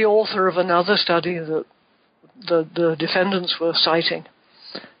the author of another study that the defendants were citing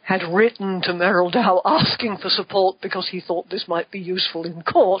had written to Merrill Dow asking for support because he thought this might be useful in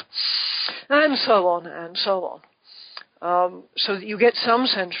court, and so on and so on. So that you get some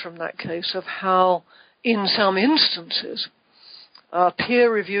sense from that case of how, in some instances,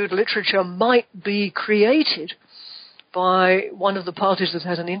 peer-reviewed literature might be created by one of the parties that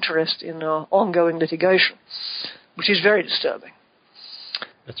has an interest in ongoing litigation, which is very disturbing.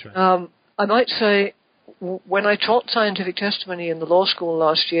 That's right. I might say, when I taught scientific testimony in the law school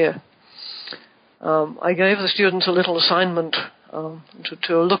last year, I gave the students a little assignment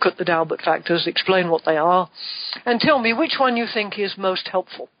to look at the Daubert factors, explain what they are, and tell me which one you think is most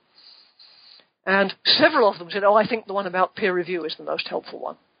helpful. And several of them said, I think the one about peer review is the most helpful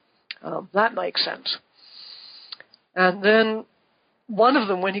one. That makes sense. And then one of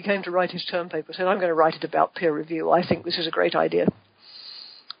them, when he came to write his term paper, said, I'm going to write it about peer review. I think this is a great idea.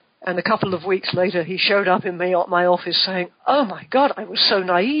 And a couple of weeks later, he showed up in my office saying, oh, my God, I was so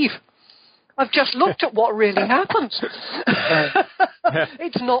naive. I've just looked at what really happens.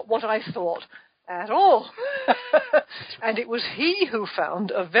 It's not what I thought at all. And it was he who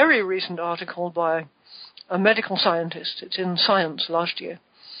found a very recent article by a medical scientist. It's in Science last year.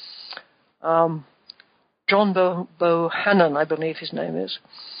 John Bohannon, I believe his name is,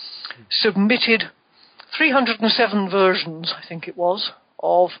 submitted 307 versions, I think it was,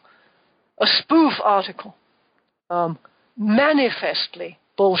 of a spoof article, manifestly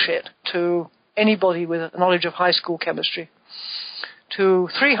bullshit to anybody with a knowledge of high school chemistry, to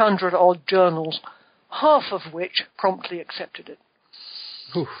 300-odd journals, half of which promptly accepted it.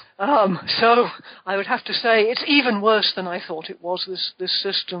 So I would have to say it's even worse than I thought it was. This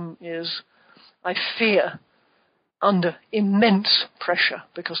system is, I fear, under immense pressure,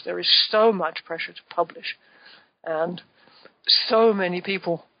 because there is so much pressure to publish and so many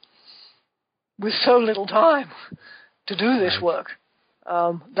people with so little time to do this work,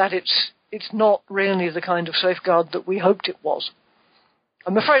 that it's not really the kind of safeguard that we hoped it was.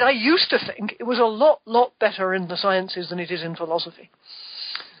 I'm afraid I used to think it was a lot better in the sciences than it is in philosophy.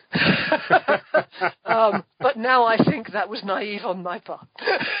 But now I think that was naive on my part.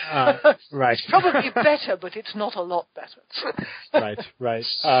 Right. It's probably better, but it's not a lot better. Right.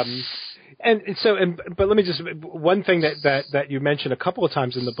 But let me just, one thing that you mentioned a couple of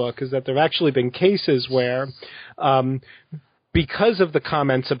times in the book is that there have actually been cases where, because of the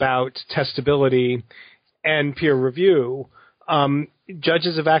comments about testability and peer review,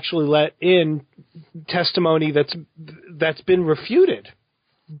 judges have actually let in testimony that's been refuted.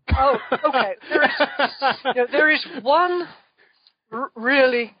 Oh, okay. There is one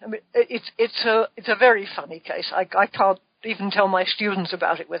really. I mean, it's a very funny case. I can't even tell my students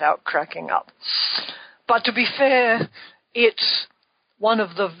about it without cracking up. But to be fair, it's one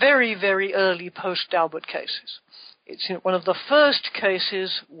of the very, very early post-Daubert cases. It's one of the first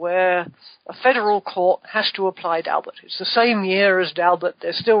cases where a federal court has to apply Daubert. It's the same year as Daubert.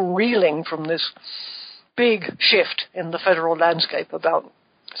 They're still reeling from this big shift in the federal landscape about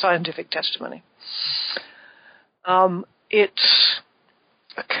scientific testimony. It's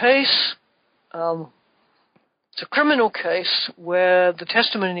a case, it's a criminal case where the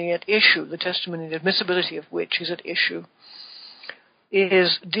testimony at issue, the testimony, the admissibility of which is at issue,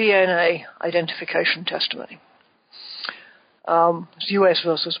 is DNA identification testimony. It's U.S.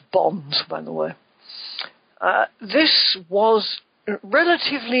 versus Bonds, by the way. This was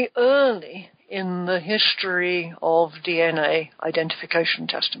relatively early in the history of DNA identification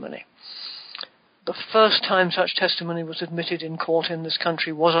testimony. The first time such testimony was admitted in court in this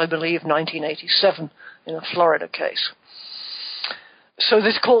country was, I believe, 1987 in a Florida case. So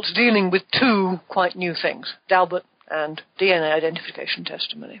this court's dealing with two quite new things, Daubert and DNA identification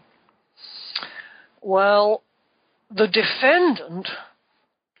testimony. Well, the defendant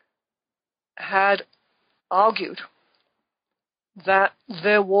had argued that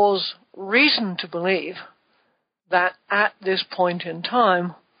there was reason to believe that at this point in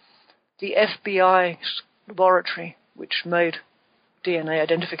time, the FBI's laboratory, which made DNA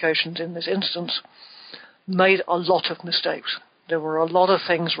identifications in this instance, made a lot of mistakes. There were a lot of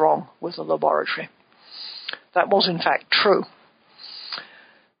things wrong with the laboratory. That was, in fact, true.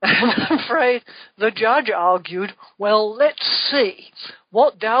 And I'm afraid the judge argued, well, let's see.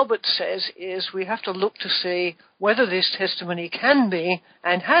 What Daubert says is we have to look to see whether this testimony can be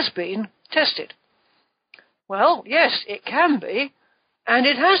and has been tested. Well, yes, it can be, and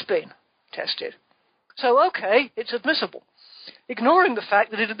it has been tested. So, okay, it's admissible, ignoring the fact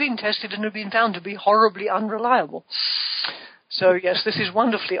that it had been tested and had been found to be horribly unreliable. So, yes, this is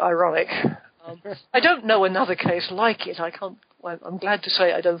wonderfully ironic. I don't know another case like it. I'm glad to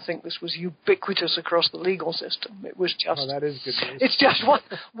say I don't think this was ubiquitous across the legal system. It was just... Oh, that is good news. It's just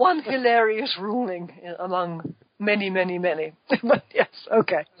one hilarious ruling among many, many, many. But yes,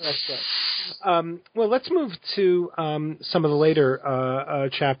 okay. That's right. Well, let's move to some of the later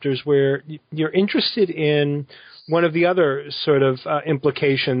chapters where you're interested in one of the other sort of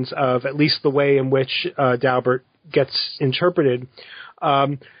implications of at least the way in which Daubert gets interpreted,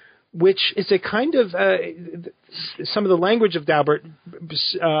 which is a kind of some of the language of Daubert,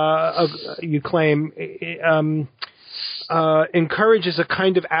 you claim, encourages a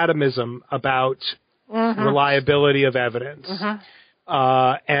kind of atomism about reliability of evidence,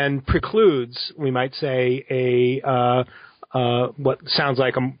 and precludes, we might say, a what sounds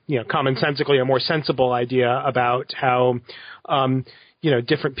like commonsensically a more sensible idea about how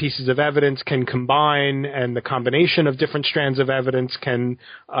different pieces of evidence can combine, and the combination of different strands of evidence can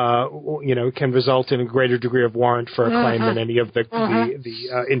result in a greater degree of warrant for a claim than any of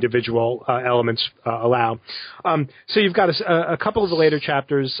the individual elements allow. So you've got a couple of the later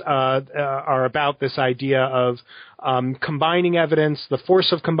chapters are about this idea of combining evidence, the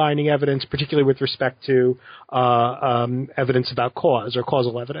force of combining evidence, particularly with respect to evidence about cause or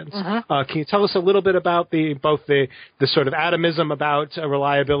causal evidence. Can you tell us a little bit about both the sort of atomism about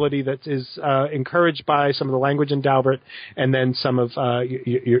reliability that is encouraged by some of the language in Daubert, and then some of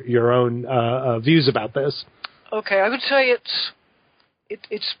your own views about this? Okay, I would say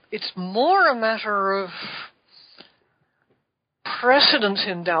it's more a matter of precedence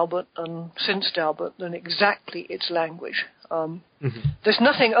in Daubert and since Daubert than exactly its language. There's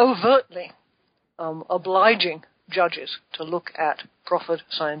nothing overtly obliging judges to look at proffered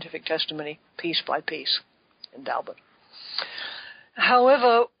scientific testimony piece by piece in Daubert.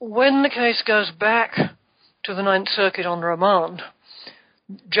 However, when the case goes back to the Ninth Circuit on remand,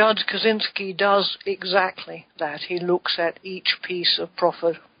 Judge Kaczynski does exactly that. He looks at each piece of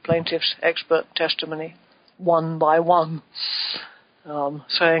proffered plaintiff's expert testimony one by one,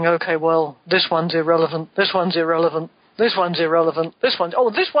 saying, okay, well, this one's irrelevant, this one's irrelevant, this one's irrelevant, this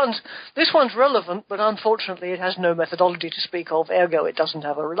one's relevant, but unfortunately it has no methodology to speak of, ergo it doesn't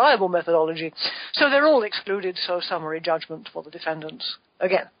have a reliable methodology. So they're all excluded, so summary judgment for the defendants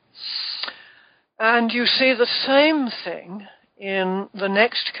again. And you see the same thing in the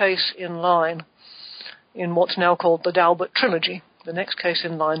next case in line, in what's now called the Daubert Trilogy, the next case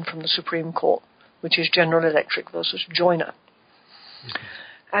in line from the Supreme Court, which is General Electric versus Joyner.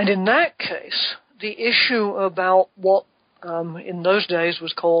 And in that case, the issue about what in those days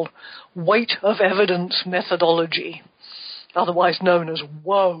was called weight of evidence methodology, otherwise known as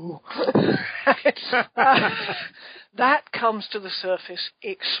WOE. That comes to the surface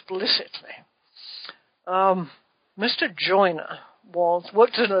explicitly. Mr. Joyner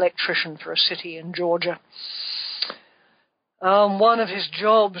worked as an electrician for a city in Georgia. One of his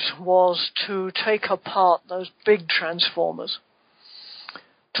jobs was to take apart those big transformers,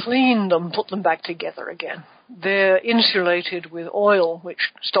 clean them, put them back together again. They're insulated with oil,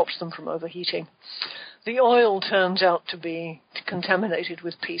 which stops them from overheating. The oil turns out to be contaminated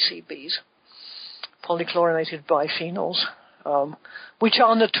with PCBs, polychlorinated biphenyls, which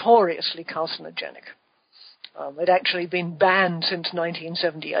are notoriously carcinogenic. They'd actually been banned since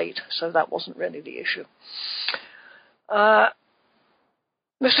 1978, so that wasn't really the issue.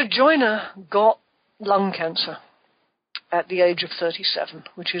 Mr. Joyner got lung cancer at the age of 37,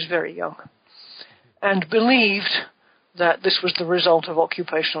 which is very young, and believed that this was the result of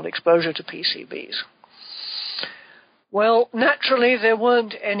occupational exposure to PCBs. Well, naturally, there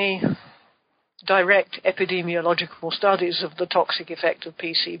weren't any direct epidemiological studies of the toxic effect of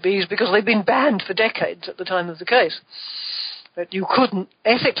PCBs because they'd been banned for decades at the time of the case. But you couldn't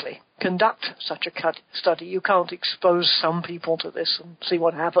ethically conduct such a study. You can't expose some people to this and see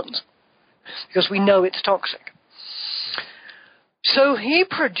what happens because we know it's toxic. So he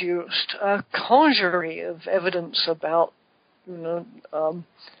produced a congerie of evidence about,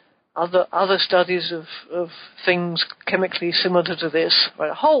 other studies of things chemically similar to this,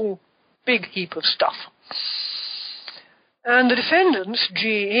 a whole big heap of stuff. And the defendants,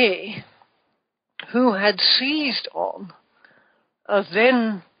 GE, who had seized on a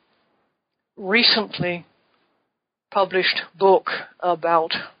then recently published book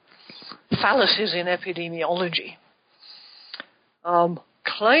about fallacies in epidemiology,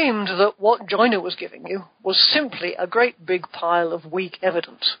 claimed that what Joyner was giving you was simply a great big pile of weak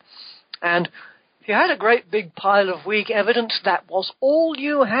evidence. And if you had a great big pile of weak evidence, that was all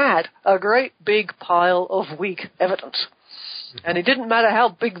you had, a great big pile of weak evidence. And it didn't matter how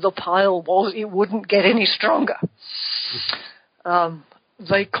big the pile was, it wouldn't get any stronger.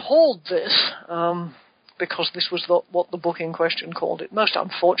 They called this, because this was what the book in question called it, most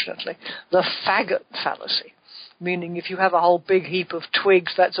unfortunately, the faggot fallacy. Meaning if you have a whole big heap of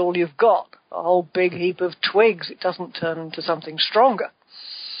twigs, that's all you've got. A whole big heap of twigs, it doesn't turn into something stronger.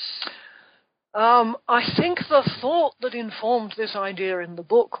 I think the thought that informed this idea in the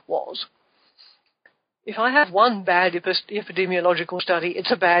book was, if I have one bad epidemiological study,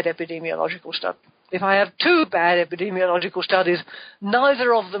 it's a bad epidemiological study. If I have two bad epidemiological studies,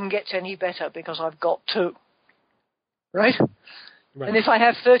 neither of them gets any better because I've got two. Right? And if I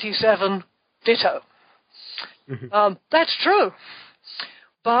have 37, ditto. That's true.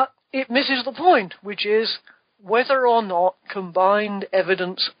 But it misses the point, which is whether or not combined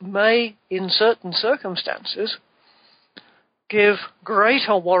evidence may, in certain circumstances, give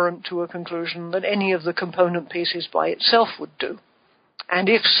greater warrant to a conclusion than any of the component pieces by itself would do. And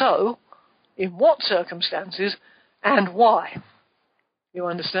if so, in what circumstances and why? You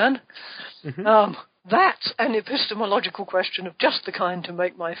understand? That's an epistemological question of just the kind to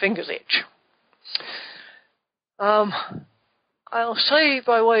make my fingers itch. I'll say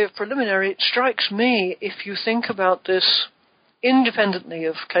by way of preliminary, it strikes me, if you think about this independently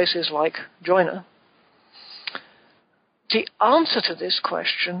of cases like Joyner, the answer to this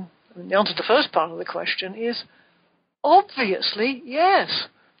question, the answer to the first part of the question is obviously yes.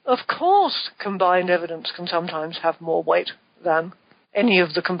 Of course, combined evidence can sometimes have more weight than any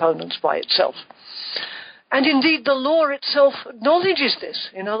of the components by itself. And indeed, the law itself acknowledges this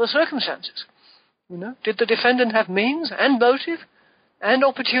in other circumstances. Did the defendant have means and motive and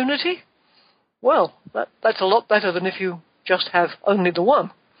opportunity? Well, that's a lot better than if you just have only the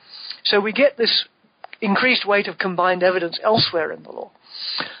one. So we get this increased weight of combined evidence elsewhere in the law.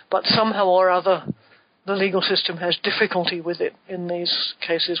 But somehow or other, the legal system has difficulty with it in these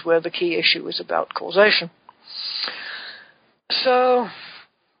cases where the key issue is about causation. So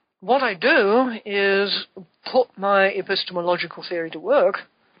what I do is put my epistemological theory to work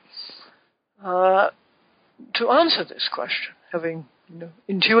to answer this question, having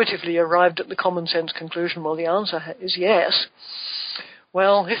intuitively arrived at the common sense conclusion, well, the answer is yes.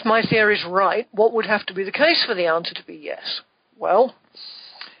 Well, if my theory is right, what would have to be the case for the answer to be yes? Well,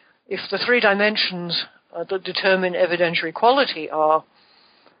 if the three dimensions that determine evidentiary quality are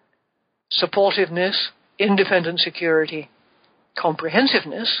supportiveness, independent security,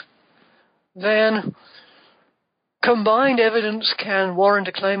 comprehensiveness, then combined evidence can warrant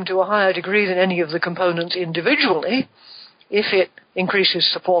a claim to a higher degree than any of the components individually if it increases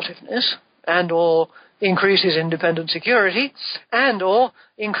supportiveness and or increases independent security and or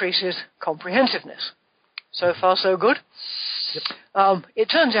increases comprehensiveness. So far, so good. Yep. It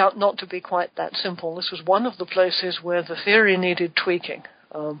turns out not to be quite that simple. This was one of the places where the theory needed tweaking,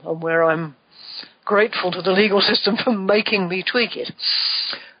 and where I'm grateful to the legal system for making me tweak it.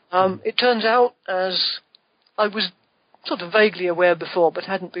 It turns out, as I was sort of vaguely aware before but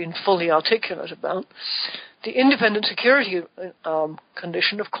hadn't been fully articulate about, the independent security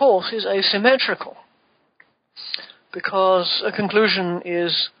condition, of course, is asymmetrical, because a conclusion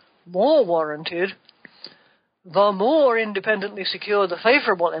is more warranted the more independently secure the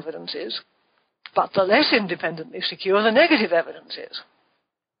favorable evidence is, but the less independently secure the negative evidence is.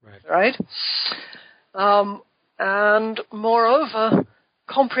 Right? And moreover,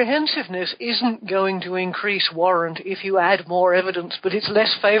 comprehensiveness isn't going to increase warrant if you add more evidence, but it's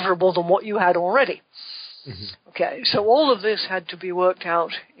less favorable than what you had already. Mm-hmm. Okay, so all of this had to be worked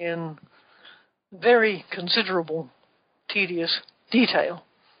out in very considerable, tedious detail.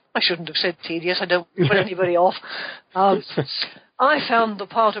 I shouldn't have said tedious. I don't put anybody off. I found the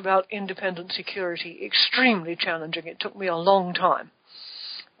part about independent security extremely challenging. It took me a long time.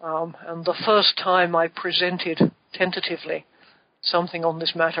 And the first time I presented tentatively something on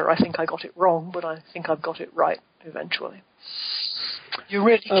this matter, I think I got it wrong, but I think I've got it right eventually. You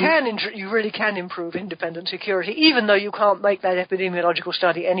really can improve independent security, even though you can't make that epidemiological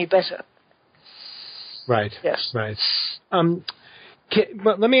study any better. Right. Yes. Right.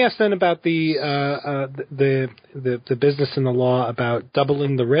 But let me ask then about the business and the law about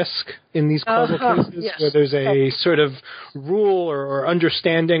doubling the risk in these causal cases, yes. where there's a sort of rule or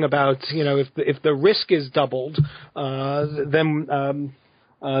understanding about, if the risk is doubled, then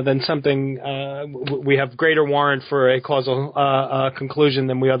something we have greater warrant for a causal conclusion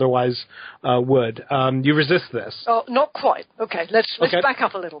than we otherwise would. You resist this? Oh, not quite. Okay, let's back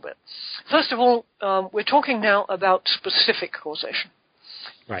up a little bit. First of all, we're talking now about specific causation.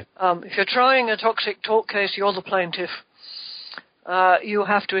 Right. If you're trying a toxic tort case, you're the plaintiff. You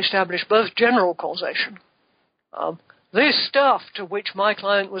have to establish both general causation. This stuff to which my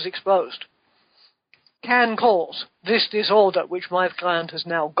client was exposed can cause this disorder which my client has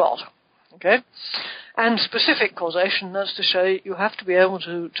now got. Okay? And specific causation, that's to say you have to be able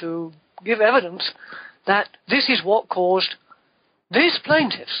to give evidence that this is what caused this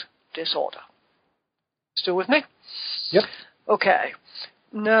plaintiff's disorder. Still with me? Yep. Okay.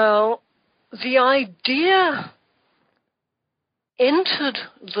 Now, the idea entered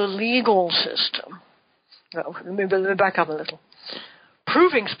the legal system. Let me back up a little.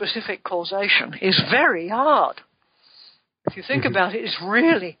 Proving specific causation is very hard. If you think about it, it's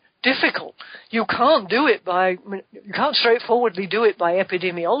really difficult. You can't straightforwardly do it by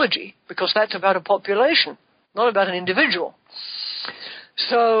epidemiology, because that's about a population, not about an individual.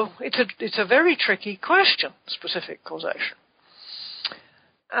 So it's a very tricky question, specific causation.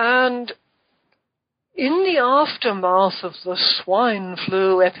 And in the aftermath of the swine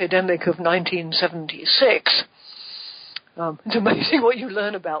flu epidemic of 1976, it's amazing what you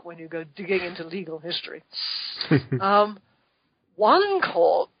learn about when you go digging into legal history. One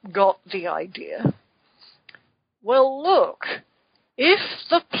court got the idea, well, look, if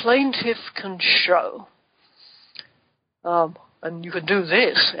the plaintiff can show, and you can do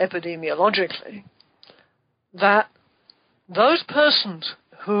this epidemiologically, that those persons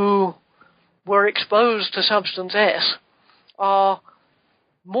who were exposed to substance S are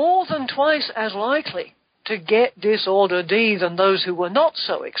more than twice as likely to get disorder D than those who were not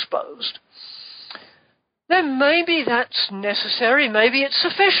so exposed, then maybe that's necessary, maybe it's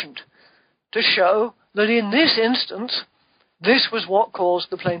sufficient to show that in this instance, this was what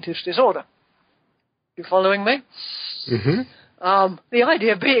caused the plaintiff's disorder. You following me? Mm-hmm. The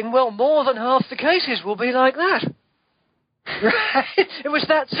idea being, well, more than half the cases will be like that. Right? It was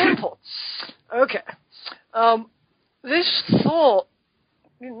that simple. Okay. This thought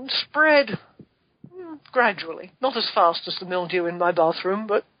spread gradually, not as fast as the mildew in my bathroom,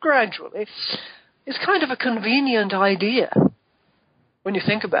 but gradually. It's kind of a convenient idea when you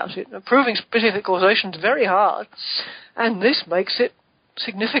think about it. Proving specific causation is very hard, and this makes it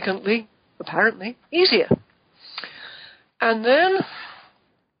significantly, apparently, easier. And then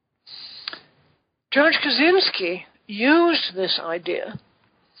Judge Kaczynski used this idea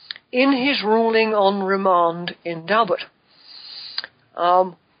in his ruling on remand in Daubert,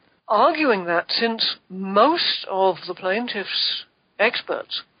 arguing that since most of the plaintiff's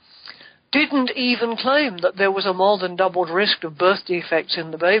experts didn't even claim that there was a more than doubled risk of birth defects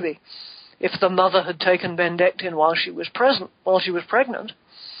in the baby if the mother had taken Bendectin while she was pregnant,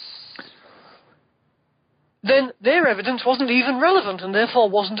 then their evidence wasn't even relevant and therefore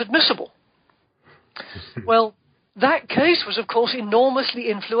wasn't admissible. Well, that case was, of course, enormously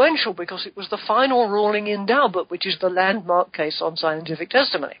influential because it was the final ruling in Daubert, which is the landmark case on scientific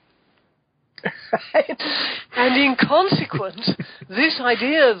testimony. And in consequence, this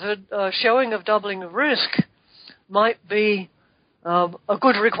idea that showing of doubling of risk might be a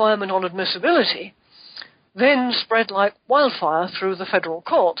good requirement on admissibility then spread like wildfire through the federal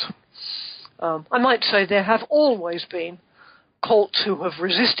courts. I might say there have always been courts who have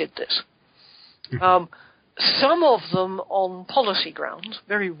resisted this. Some of them on policy grounds,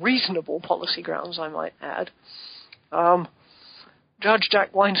 very reasonable policy grounds, I might add. Judge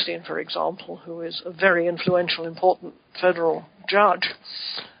Jack Weinstein, for example, who is a very influential, important federal judge,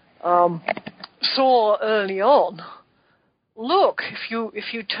 saw early on, look,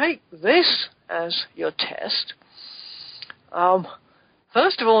 if you take this as your test,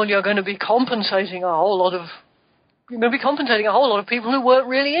 first of all, you're going to be compensating a whole lot of people who weren't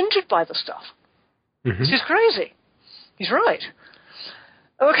really injured by the stuff. Mm-hmm. This is crazy. He's right.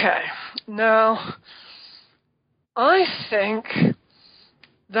 Okay, now, I think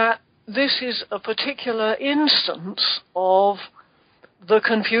that this is a particular instance of the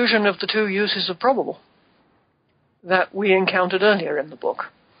confusion of the two uses of probable that we encountered earlier in the book.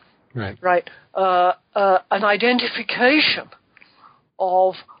 Right. An identification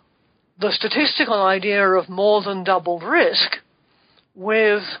of the statistical idea of more than doubled risk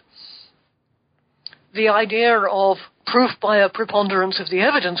with the idea of proof by a preponderance of the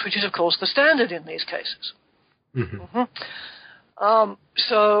evidence, which is, of course, the standard in these cases. Mm-hmm. Mm-hmm.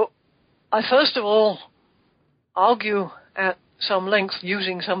 So I first of all argue at some length,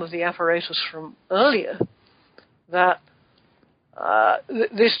 using some of the apparatus from earlier, that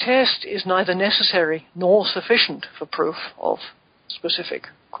this test is neither necessary nor sufficient for proof of specific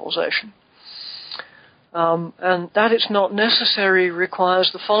causation. And that it's not necessary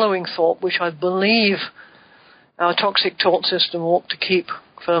requires the following thought, which I believe our toxic tort system ought to keep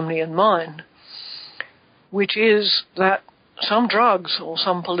firmly in mind, which is that some drugs or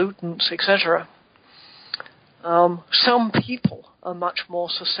some pollutants, etc., some people are much more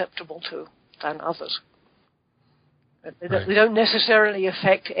susceptible to than others. They don't necessarily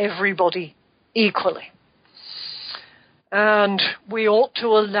affect everybody equally. And we ought to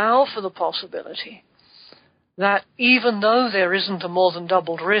allow for the possibility that even though there isn't a more than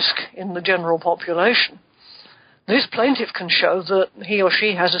doubled risk in the general population, this plaintiff can show that he or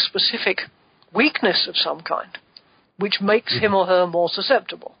she has a specific weakness of some kind, which makes him or her more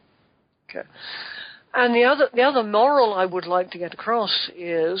susceptible. Okay. And the other moral I would like to get across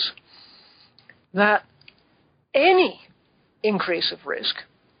is that any increase of risk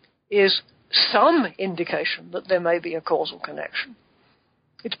is some indication that there may be a causal connection.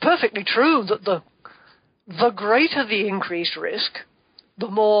 It's perfectly true that the greater the increased risk, the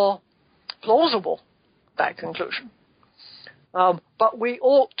more plausible that conclusion. But we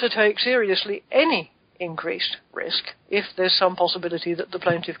ought to take seriously any increased risk if there's some possibility that the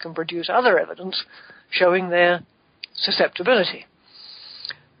plaintiff can produce other evidence showing their susceptibility.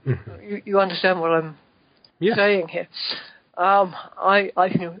 Mm-hmm. You understand what I'm saying here? I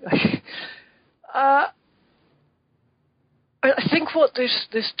think what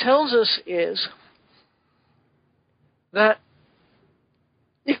this tells us is that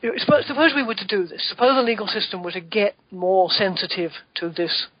suppose we were to do this. Suppose the legal system were to get more sensitive to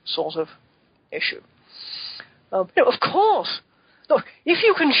this sort of issue. Of course, look, if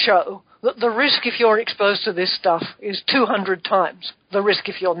you can show that the risk if you're exposed to this stuff is 200 times the risk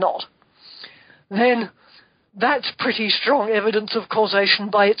if you're not, then that's pretty strong evidence of causation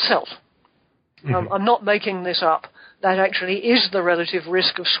by itself. Mm-hmm. I'm not making this up. That actually is the relative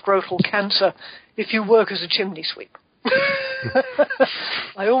risk of scrotal cancer if you work as a chimney sweep.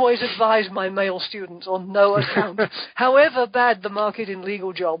 I always advise my male students on no account, however bad the market in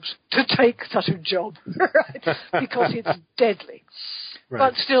legal jobs, to take such a job, right? Because it's deadly. Right.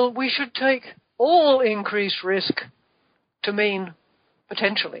 But still, we should take all increased risk to mean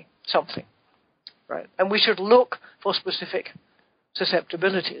potentially something, right? And we should look for specific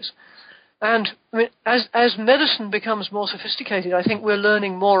susceptibilities. And I mean, as medicine becomes more sophisticated, I think we're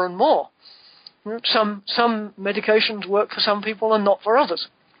learning more and more. Some medications work for some people and not for others.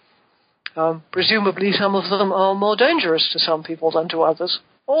 Presumably some of them are more dangerous to some people than to others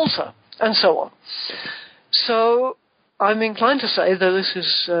also, and so on. So I'm inclined to say that this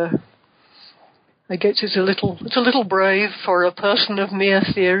is, I guess it's a little brave for a person of mere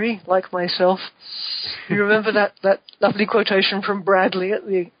theory like myself. You remember that lovely quotation from Bradley at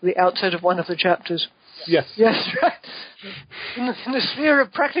the outset of one of the chapters? Yes. Yes, right. In the sphere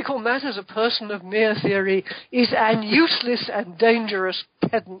of practical matters, a person of mere theory is an useless and dangerous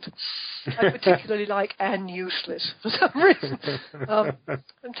hadn't. I particularly like and useless for some reason.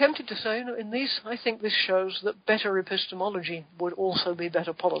 I'm tempted to say, I think this shows that better epistemology would also be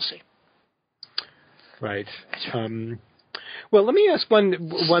better policy. Right. Well, let me ask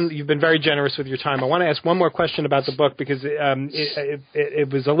one. You've been very generous with your time. I want to ask one more question about the book because it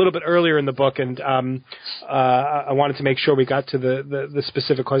was a little bit earlier in the book, and I wanted to make sure we got to the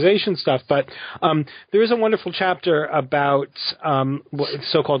specific causation stuff. But there is a wonderful chapter about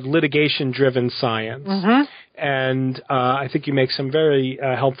so-called litigation-driven science, and I think you make some very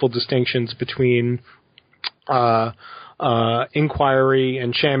helpful distinctions between inquiry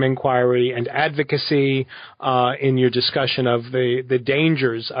and sham inquiry and advocacy in your discussion of the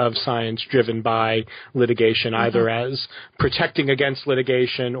dangers of science driven by litigation, either as protecting against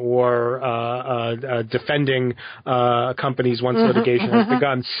litigation or defending companies once litigation has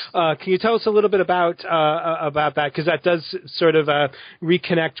begun. Can you tell us a little bit about that? Because that does sort of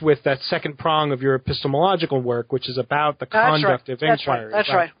reconnect with that second prong of your epistemological work, which is about the conduct of inquiry. That's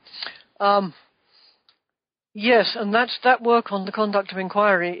right. Yes, and that work on the conduct of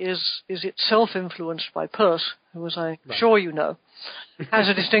inquiry is itself influenced by Peirce, who, as I'm sure you know, has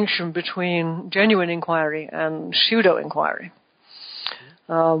a distinction between genuine inquiry and pseudo-inquiry,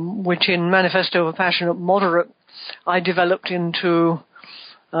 which in Manifesto of a Passionate Moderate I developed into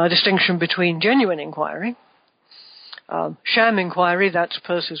a distinction between genuine inquiry, sham inquiry, that's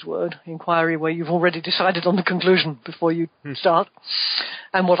Peirce's word, inquiry where you've already decided on the conclusion before you start,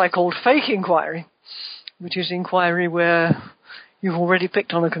 and what I called fake inquiry, which is inquiry where you've already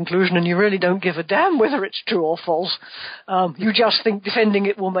picked on a conclusion and you really don't give a damn whether it's true or false. You just think defending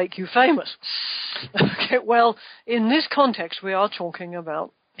it will make you famous. Okay, well, in this context, we are talking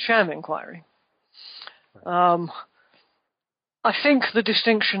about sham inquiry. I think the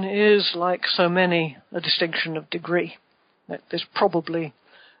distinction is, like so many, a distinction of degree. That there's probably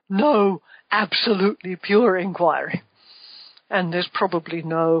no absolutely pure inquiry, and there's probably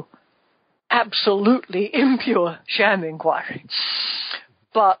no absolutely impure sham inquiry.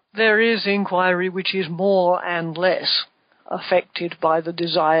 But there is inquiry which is more and less affected by the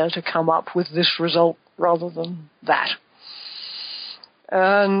desire to come up with this result rather than that.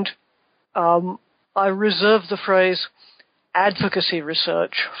 And I reserve the phrase advocacy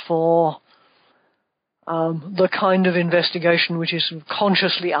research for the kind of investigation which is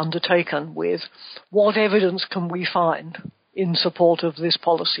consciously undertaken with what evidence can we find in support of this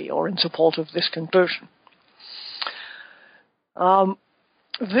policy or in support of this conclusion.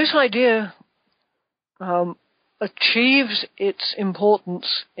 This idea achieves its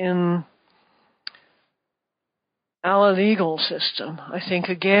importance in our legal system, I think,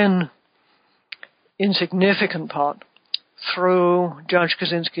 again, in significant part, through Judge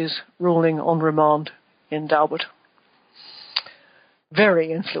Kaczynski's ruling on remand in Daubert.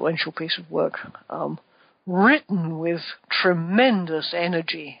 Very influential piece of work. Written with tremendous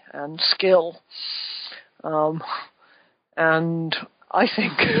energy and skill, and I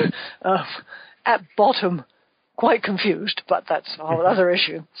think at bottom quite confused, but that's a whole other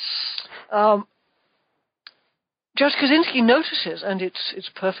issue. Judge Kaczynski notices, and it's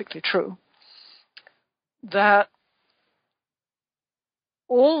perfectly true, that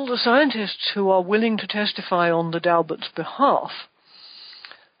all the scientists who are willing to testify on the Daubert's behalf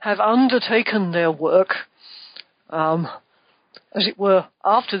have undertaken their work as it were,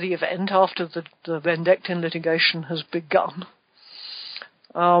 after the event, after the Benedictine litigation has begun,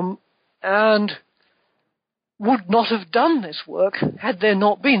 and would not have done this work had there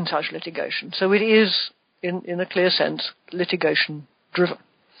not been such litigation. So it is, in a clear sense, litigation-driven.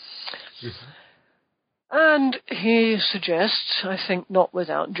 Mm-hmm. And he suggests, I think not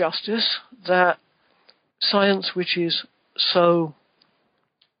without justice, that science which is so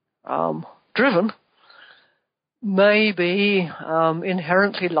driven may be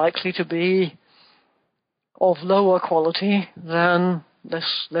inherently likely to be of lower quality than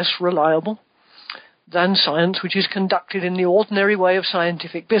less reliable than science which is conducted in the ordinary way of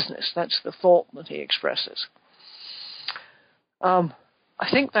scientific business. That's the thought that he expresses. I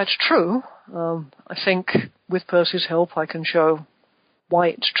think that's true. I think with Peirce's help I can show why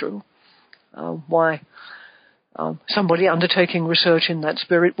it's true, why somebody undertaking research in that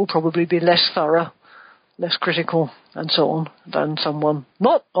spirit will probably be less thorough, less critical, and so on, than someone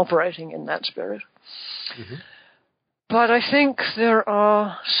not operating in that spirit. Mm-hmm. But I think there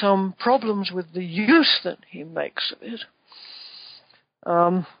are some problems with the use that he makes of it.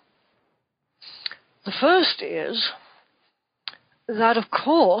 The first is that, of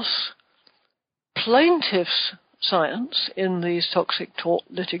course, plaintiffs' science in these toxic tort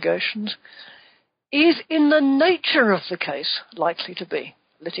litigations is, in the nature of the case, likely to be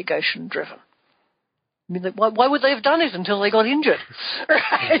litigation-driven. I mean, why would they have done it until they got injured?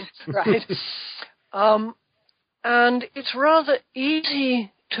 Right. And it's rather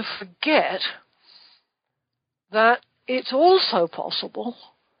easy to forget that it's also possible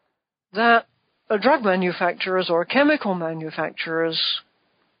that a drug manufacturers or chemical manufacturers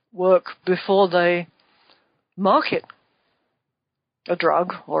work before they market a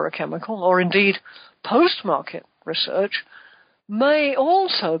drug or a chemical, or indeed post-market research may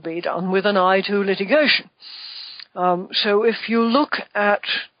also be done with an eye to litigation. So if you look at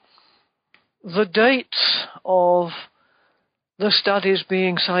the dates of the studies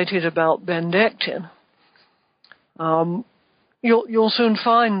being cited about bendectin, you'll soon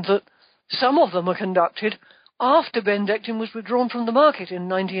find that some of them were conducted after bendectin was withdrawn from the market in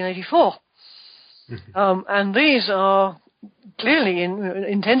 1984. And these are clearly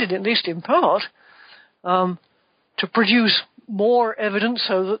intended, at least in part, to produce more evidence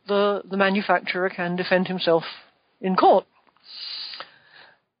so that the manufacturer can defend himself in court.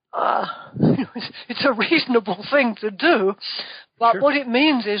 It's a reasonable thing to do, but Sure. What it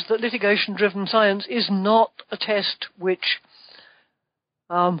means is that litigation-driven science is not a test which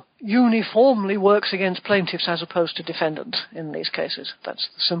uniformly works against plaintiffs as opposed to defendants in these cases. That's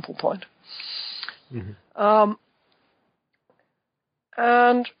the simple point.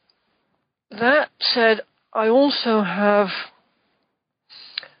 And that said, I also have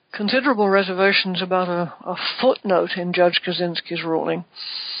considerable reservations about a footnote in Judge Kaczynski's ruling.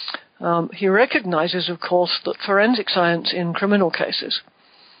 He recognizes, of course, that forensic science in criminal cases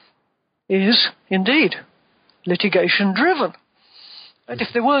is indeed litigation-driven. And if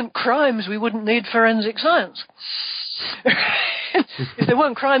there weren't crimes, we wouldn't need forensic science. If there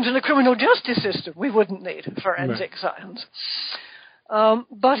weren't crimes in the criminal justice system, we wouldn't need forensic science.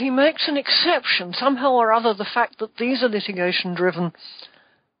 But he makes an exception. Somehow or other, the fact that these are litigation-driven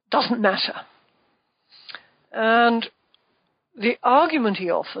doesn't matter. And the argument he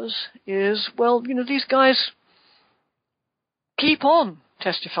offers is, well, these guys keep on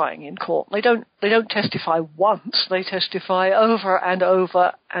testifying in court. They don't testify once. They testify over and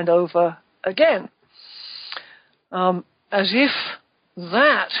over and over again. As if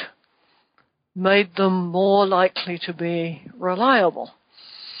that made them more likely to be reliable.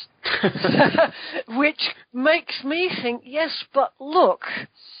 Which makes me think, yes, but look,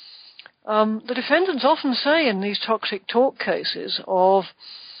 the defendants often say in these toxic talk cases of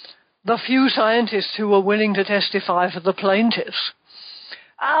the few scientists who are willing to testify for the plaintiffs,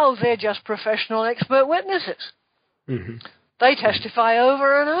 they're just professional expert witnesses. They testify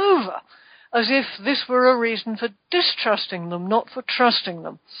over and over, as if this were a reason for distrusting them, not for trusting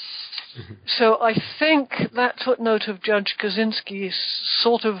them. So I think that footnote of Judge Kaczynski is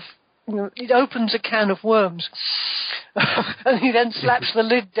sort of, it opens a can of worms. And he then slaps the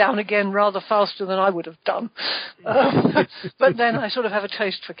lid down again rather faster than I would have done. But then I sort of have a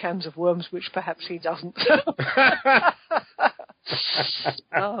taste for cans of worms, which perhaps he doesn't.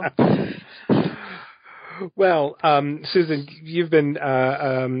 Well, Susan, you've been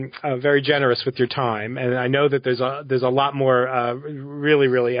very generous with your time, and I know that there's a lot more really,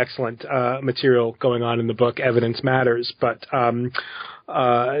 really excellent material going on in the book, Evidence Matters, but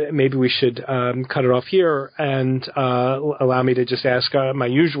maybe we should cut it off here and allow me to just ask my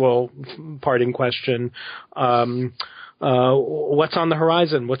usual parting question. What's on the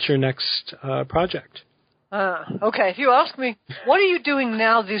horizon? What's your next project? Okay, if you ask me, what are you doing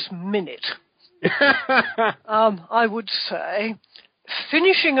now this minute? I would say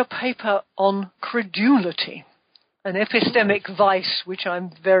finishing a paper on credulity, an epistemic vice, which I'm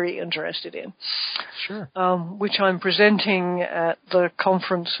very interested in. Sure. Which I'm presenting at the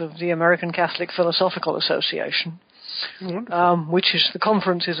conference of the American Catholic Philosophical Association, the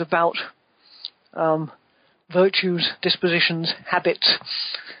conference is about virtues, dispositions, habits.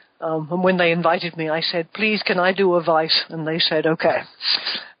 And when they invited me, I said, please, can I do a vice? And they said, okay.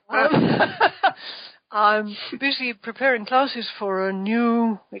 I'm busy preparing classes for a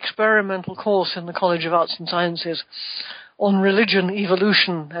new experimental course in the College of Arts and Sciences on religion,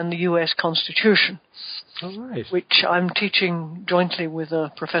 evolution, and the U.S. Constitution, which I'm teaching jointly with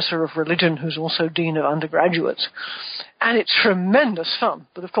a professor of religion who's also dean of undergraduates. And it's tremendous fun,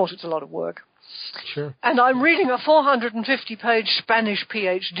 but of course it's a lot of work. Sure. And I'm reading a 450-page Spanish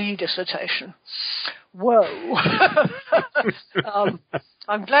PhD dissertation. Whoa.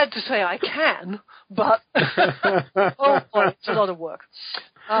 I'm glad to say I can, but oh boy, it's a lot of work.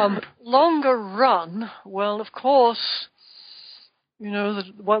 Longer run, well, of course,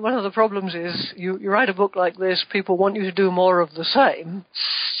 one of the problems is you write a book like this, people want you to do more of the same.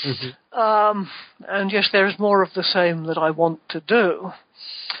 Mm-hmm. And yes, there is more of the same that I want to do.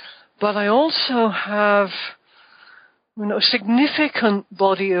 But I also have a significant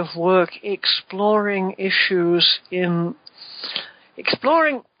body of work exploring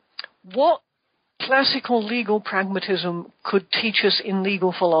exploring what classical legal pragmatism could teach us in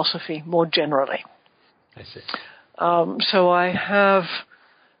legal philosophy more generally. I see. So I have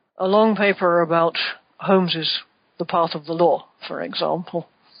a long paper about Holmes's The Path of the Law, for example,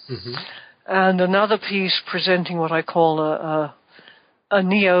 mm-hmm. and another piece presenting what I call a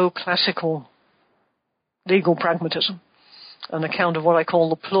neoclassical legal pragmatism, an account of what I call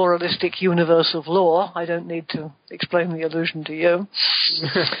the pluralistic universe of law. I don't need to explain the allusion to you.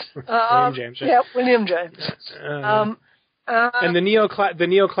 William James. Right? Yeah, William James. And the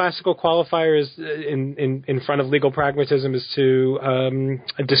neoclassical qualifier is in front of legal pragmatism is to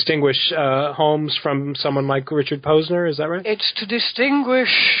distinguish Holmes from someone like Richard Posner. Is that right? It's to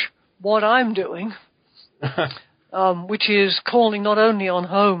distinguish what I'm doing, which is calling not only on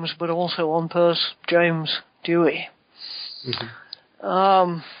Holmes but also on Peirce, James, Dewey.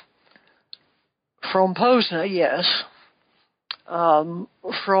 Mm-hmm. From Posner, yes. From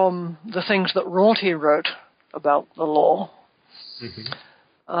the things that Rorty wrote about the law,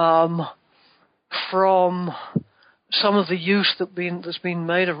 mm-hmm. From some of the use that's been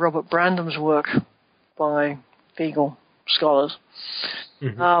made of Robert Brandam's work by legal scholars.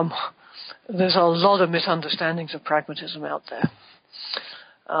 Mm-hmm. There's a lot of misunderstandings of pragmatism out there.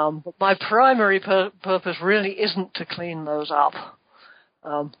 But my primary purpose really isn't to clean those up.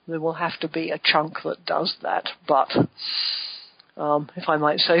 There will have to be a chunk that does that, but if I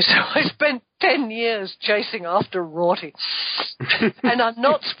might say so, I spent 10 years chasing after Rorty, and I'm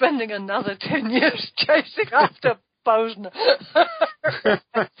not spending another 10 years chasing after Posner.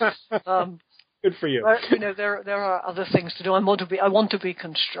 Good for you. There are other things to do. I want to be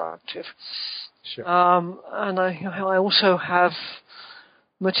constructive. Sure. And I also have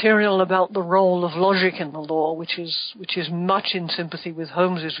material about the role of logic in the law, which is much in sympathy with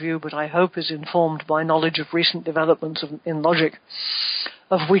Holmes's view, but I hope is informed by knowledge of recent developments in logic,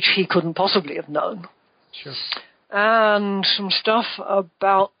 of which he couldn't possibly have known. Sure. And some stuff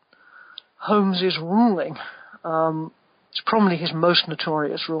about Holmes's ruling. It's probably his most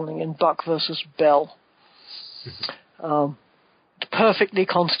notorious ruling in Buck versus Bell. Mm-hmm. Perfectly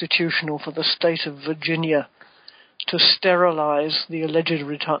constitutional for the state of Virginia to sterilize the allegedly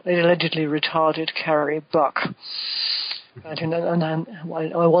retarded Carrie Buck. And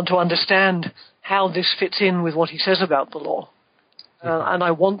I want to understand how this fits in with what he says about the law. And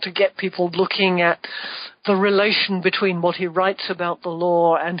I want to get people looking at the relation between what he writes about the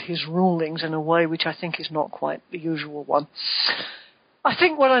law and his rulings in a way which I think is not quite the usual one. I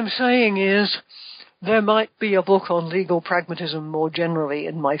think what I'm saying is there might be a book on legal pragmatism more generally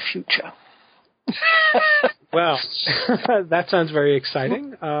in my future. Well, that sounds very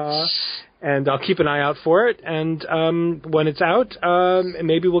exciting, and I'll keep an eye out for it. And when it's out,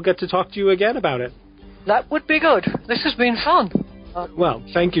 maybe we'll get to talk to you again about it. That would be good. This has been fun. Well,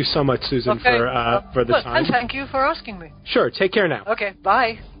 thank you so much, Susan, for the time. And thank you for asking me. Sure. Take care now. Okay,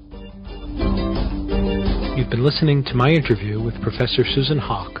 bye. You've been listening to my interview with Professor Susan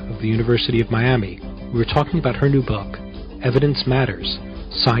Haack of the University of Miami. We were talking about her new book, Evidence Matters: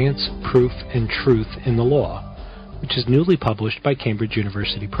 Science, Proof, and Truth in the Law, which is newly published by Cambridge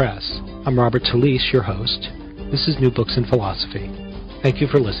University Press. I'm Robert Talisse, your host. This is New Books in Philosophy. Thank you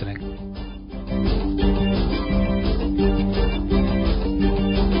for listening.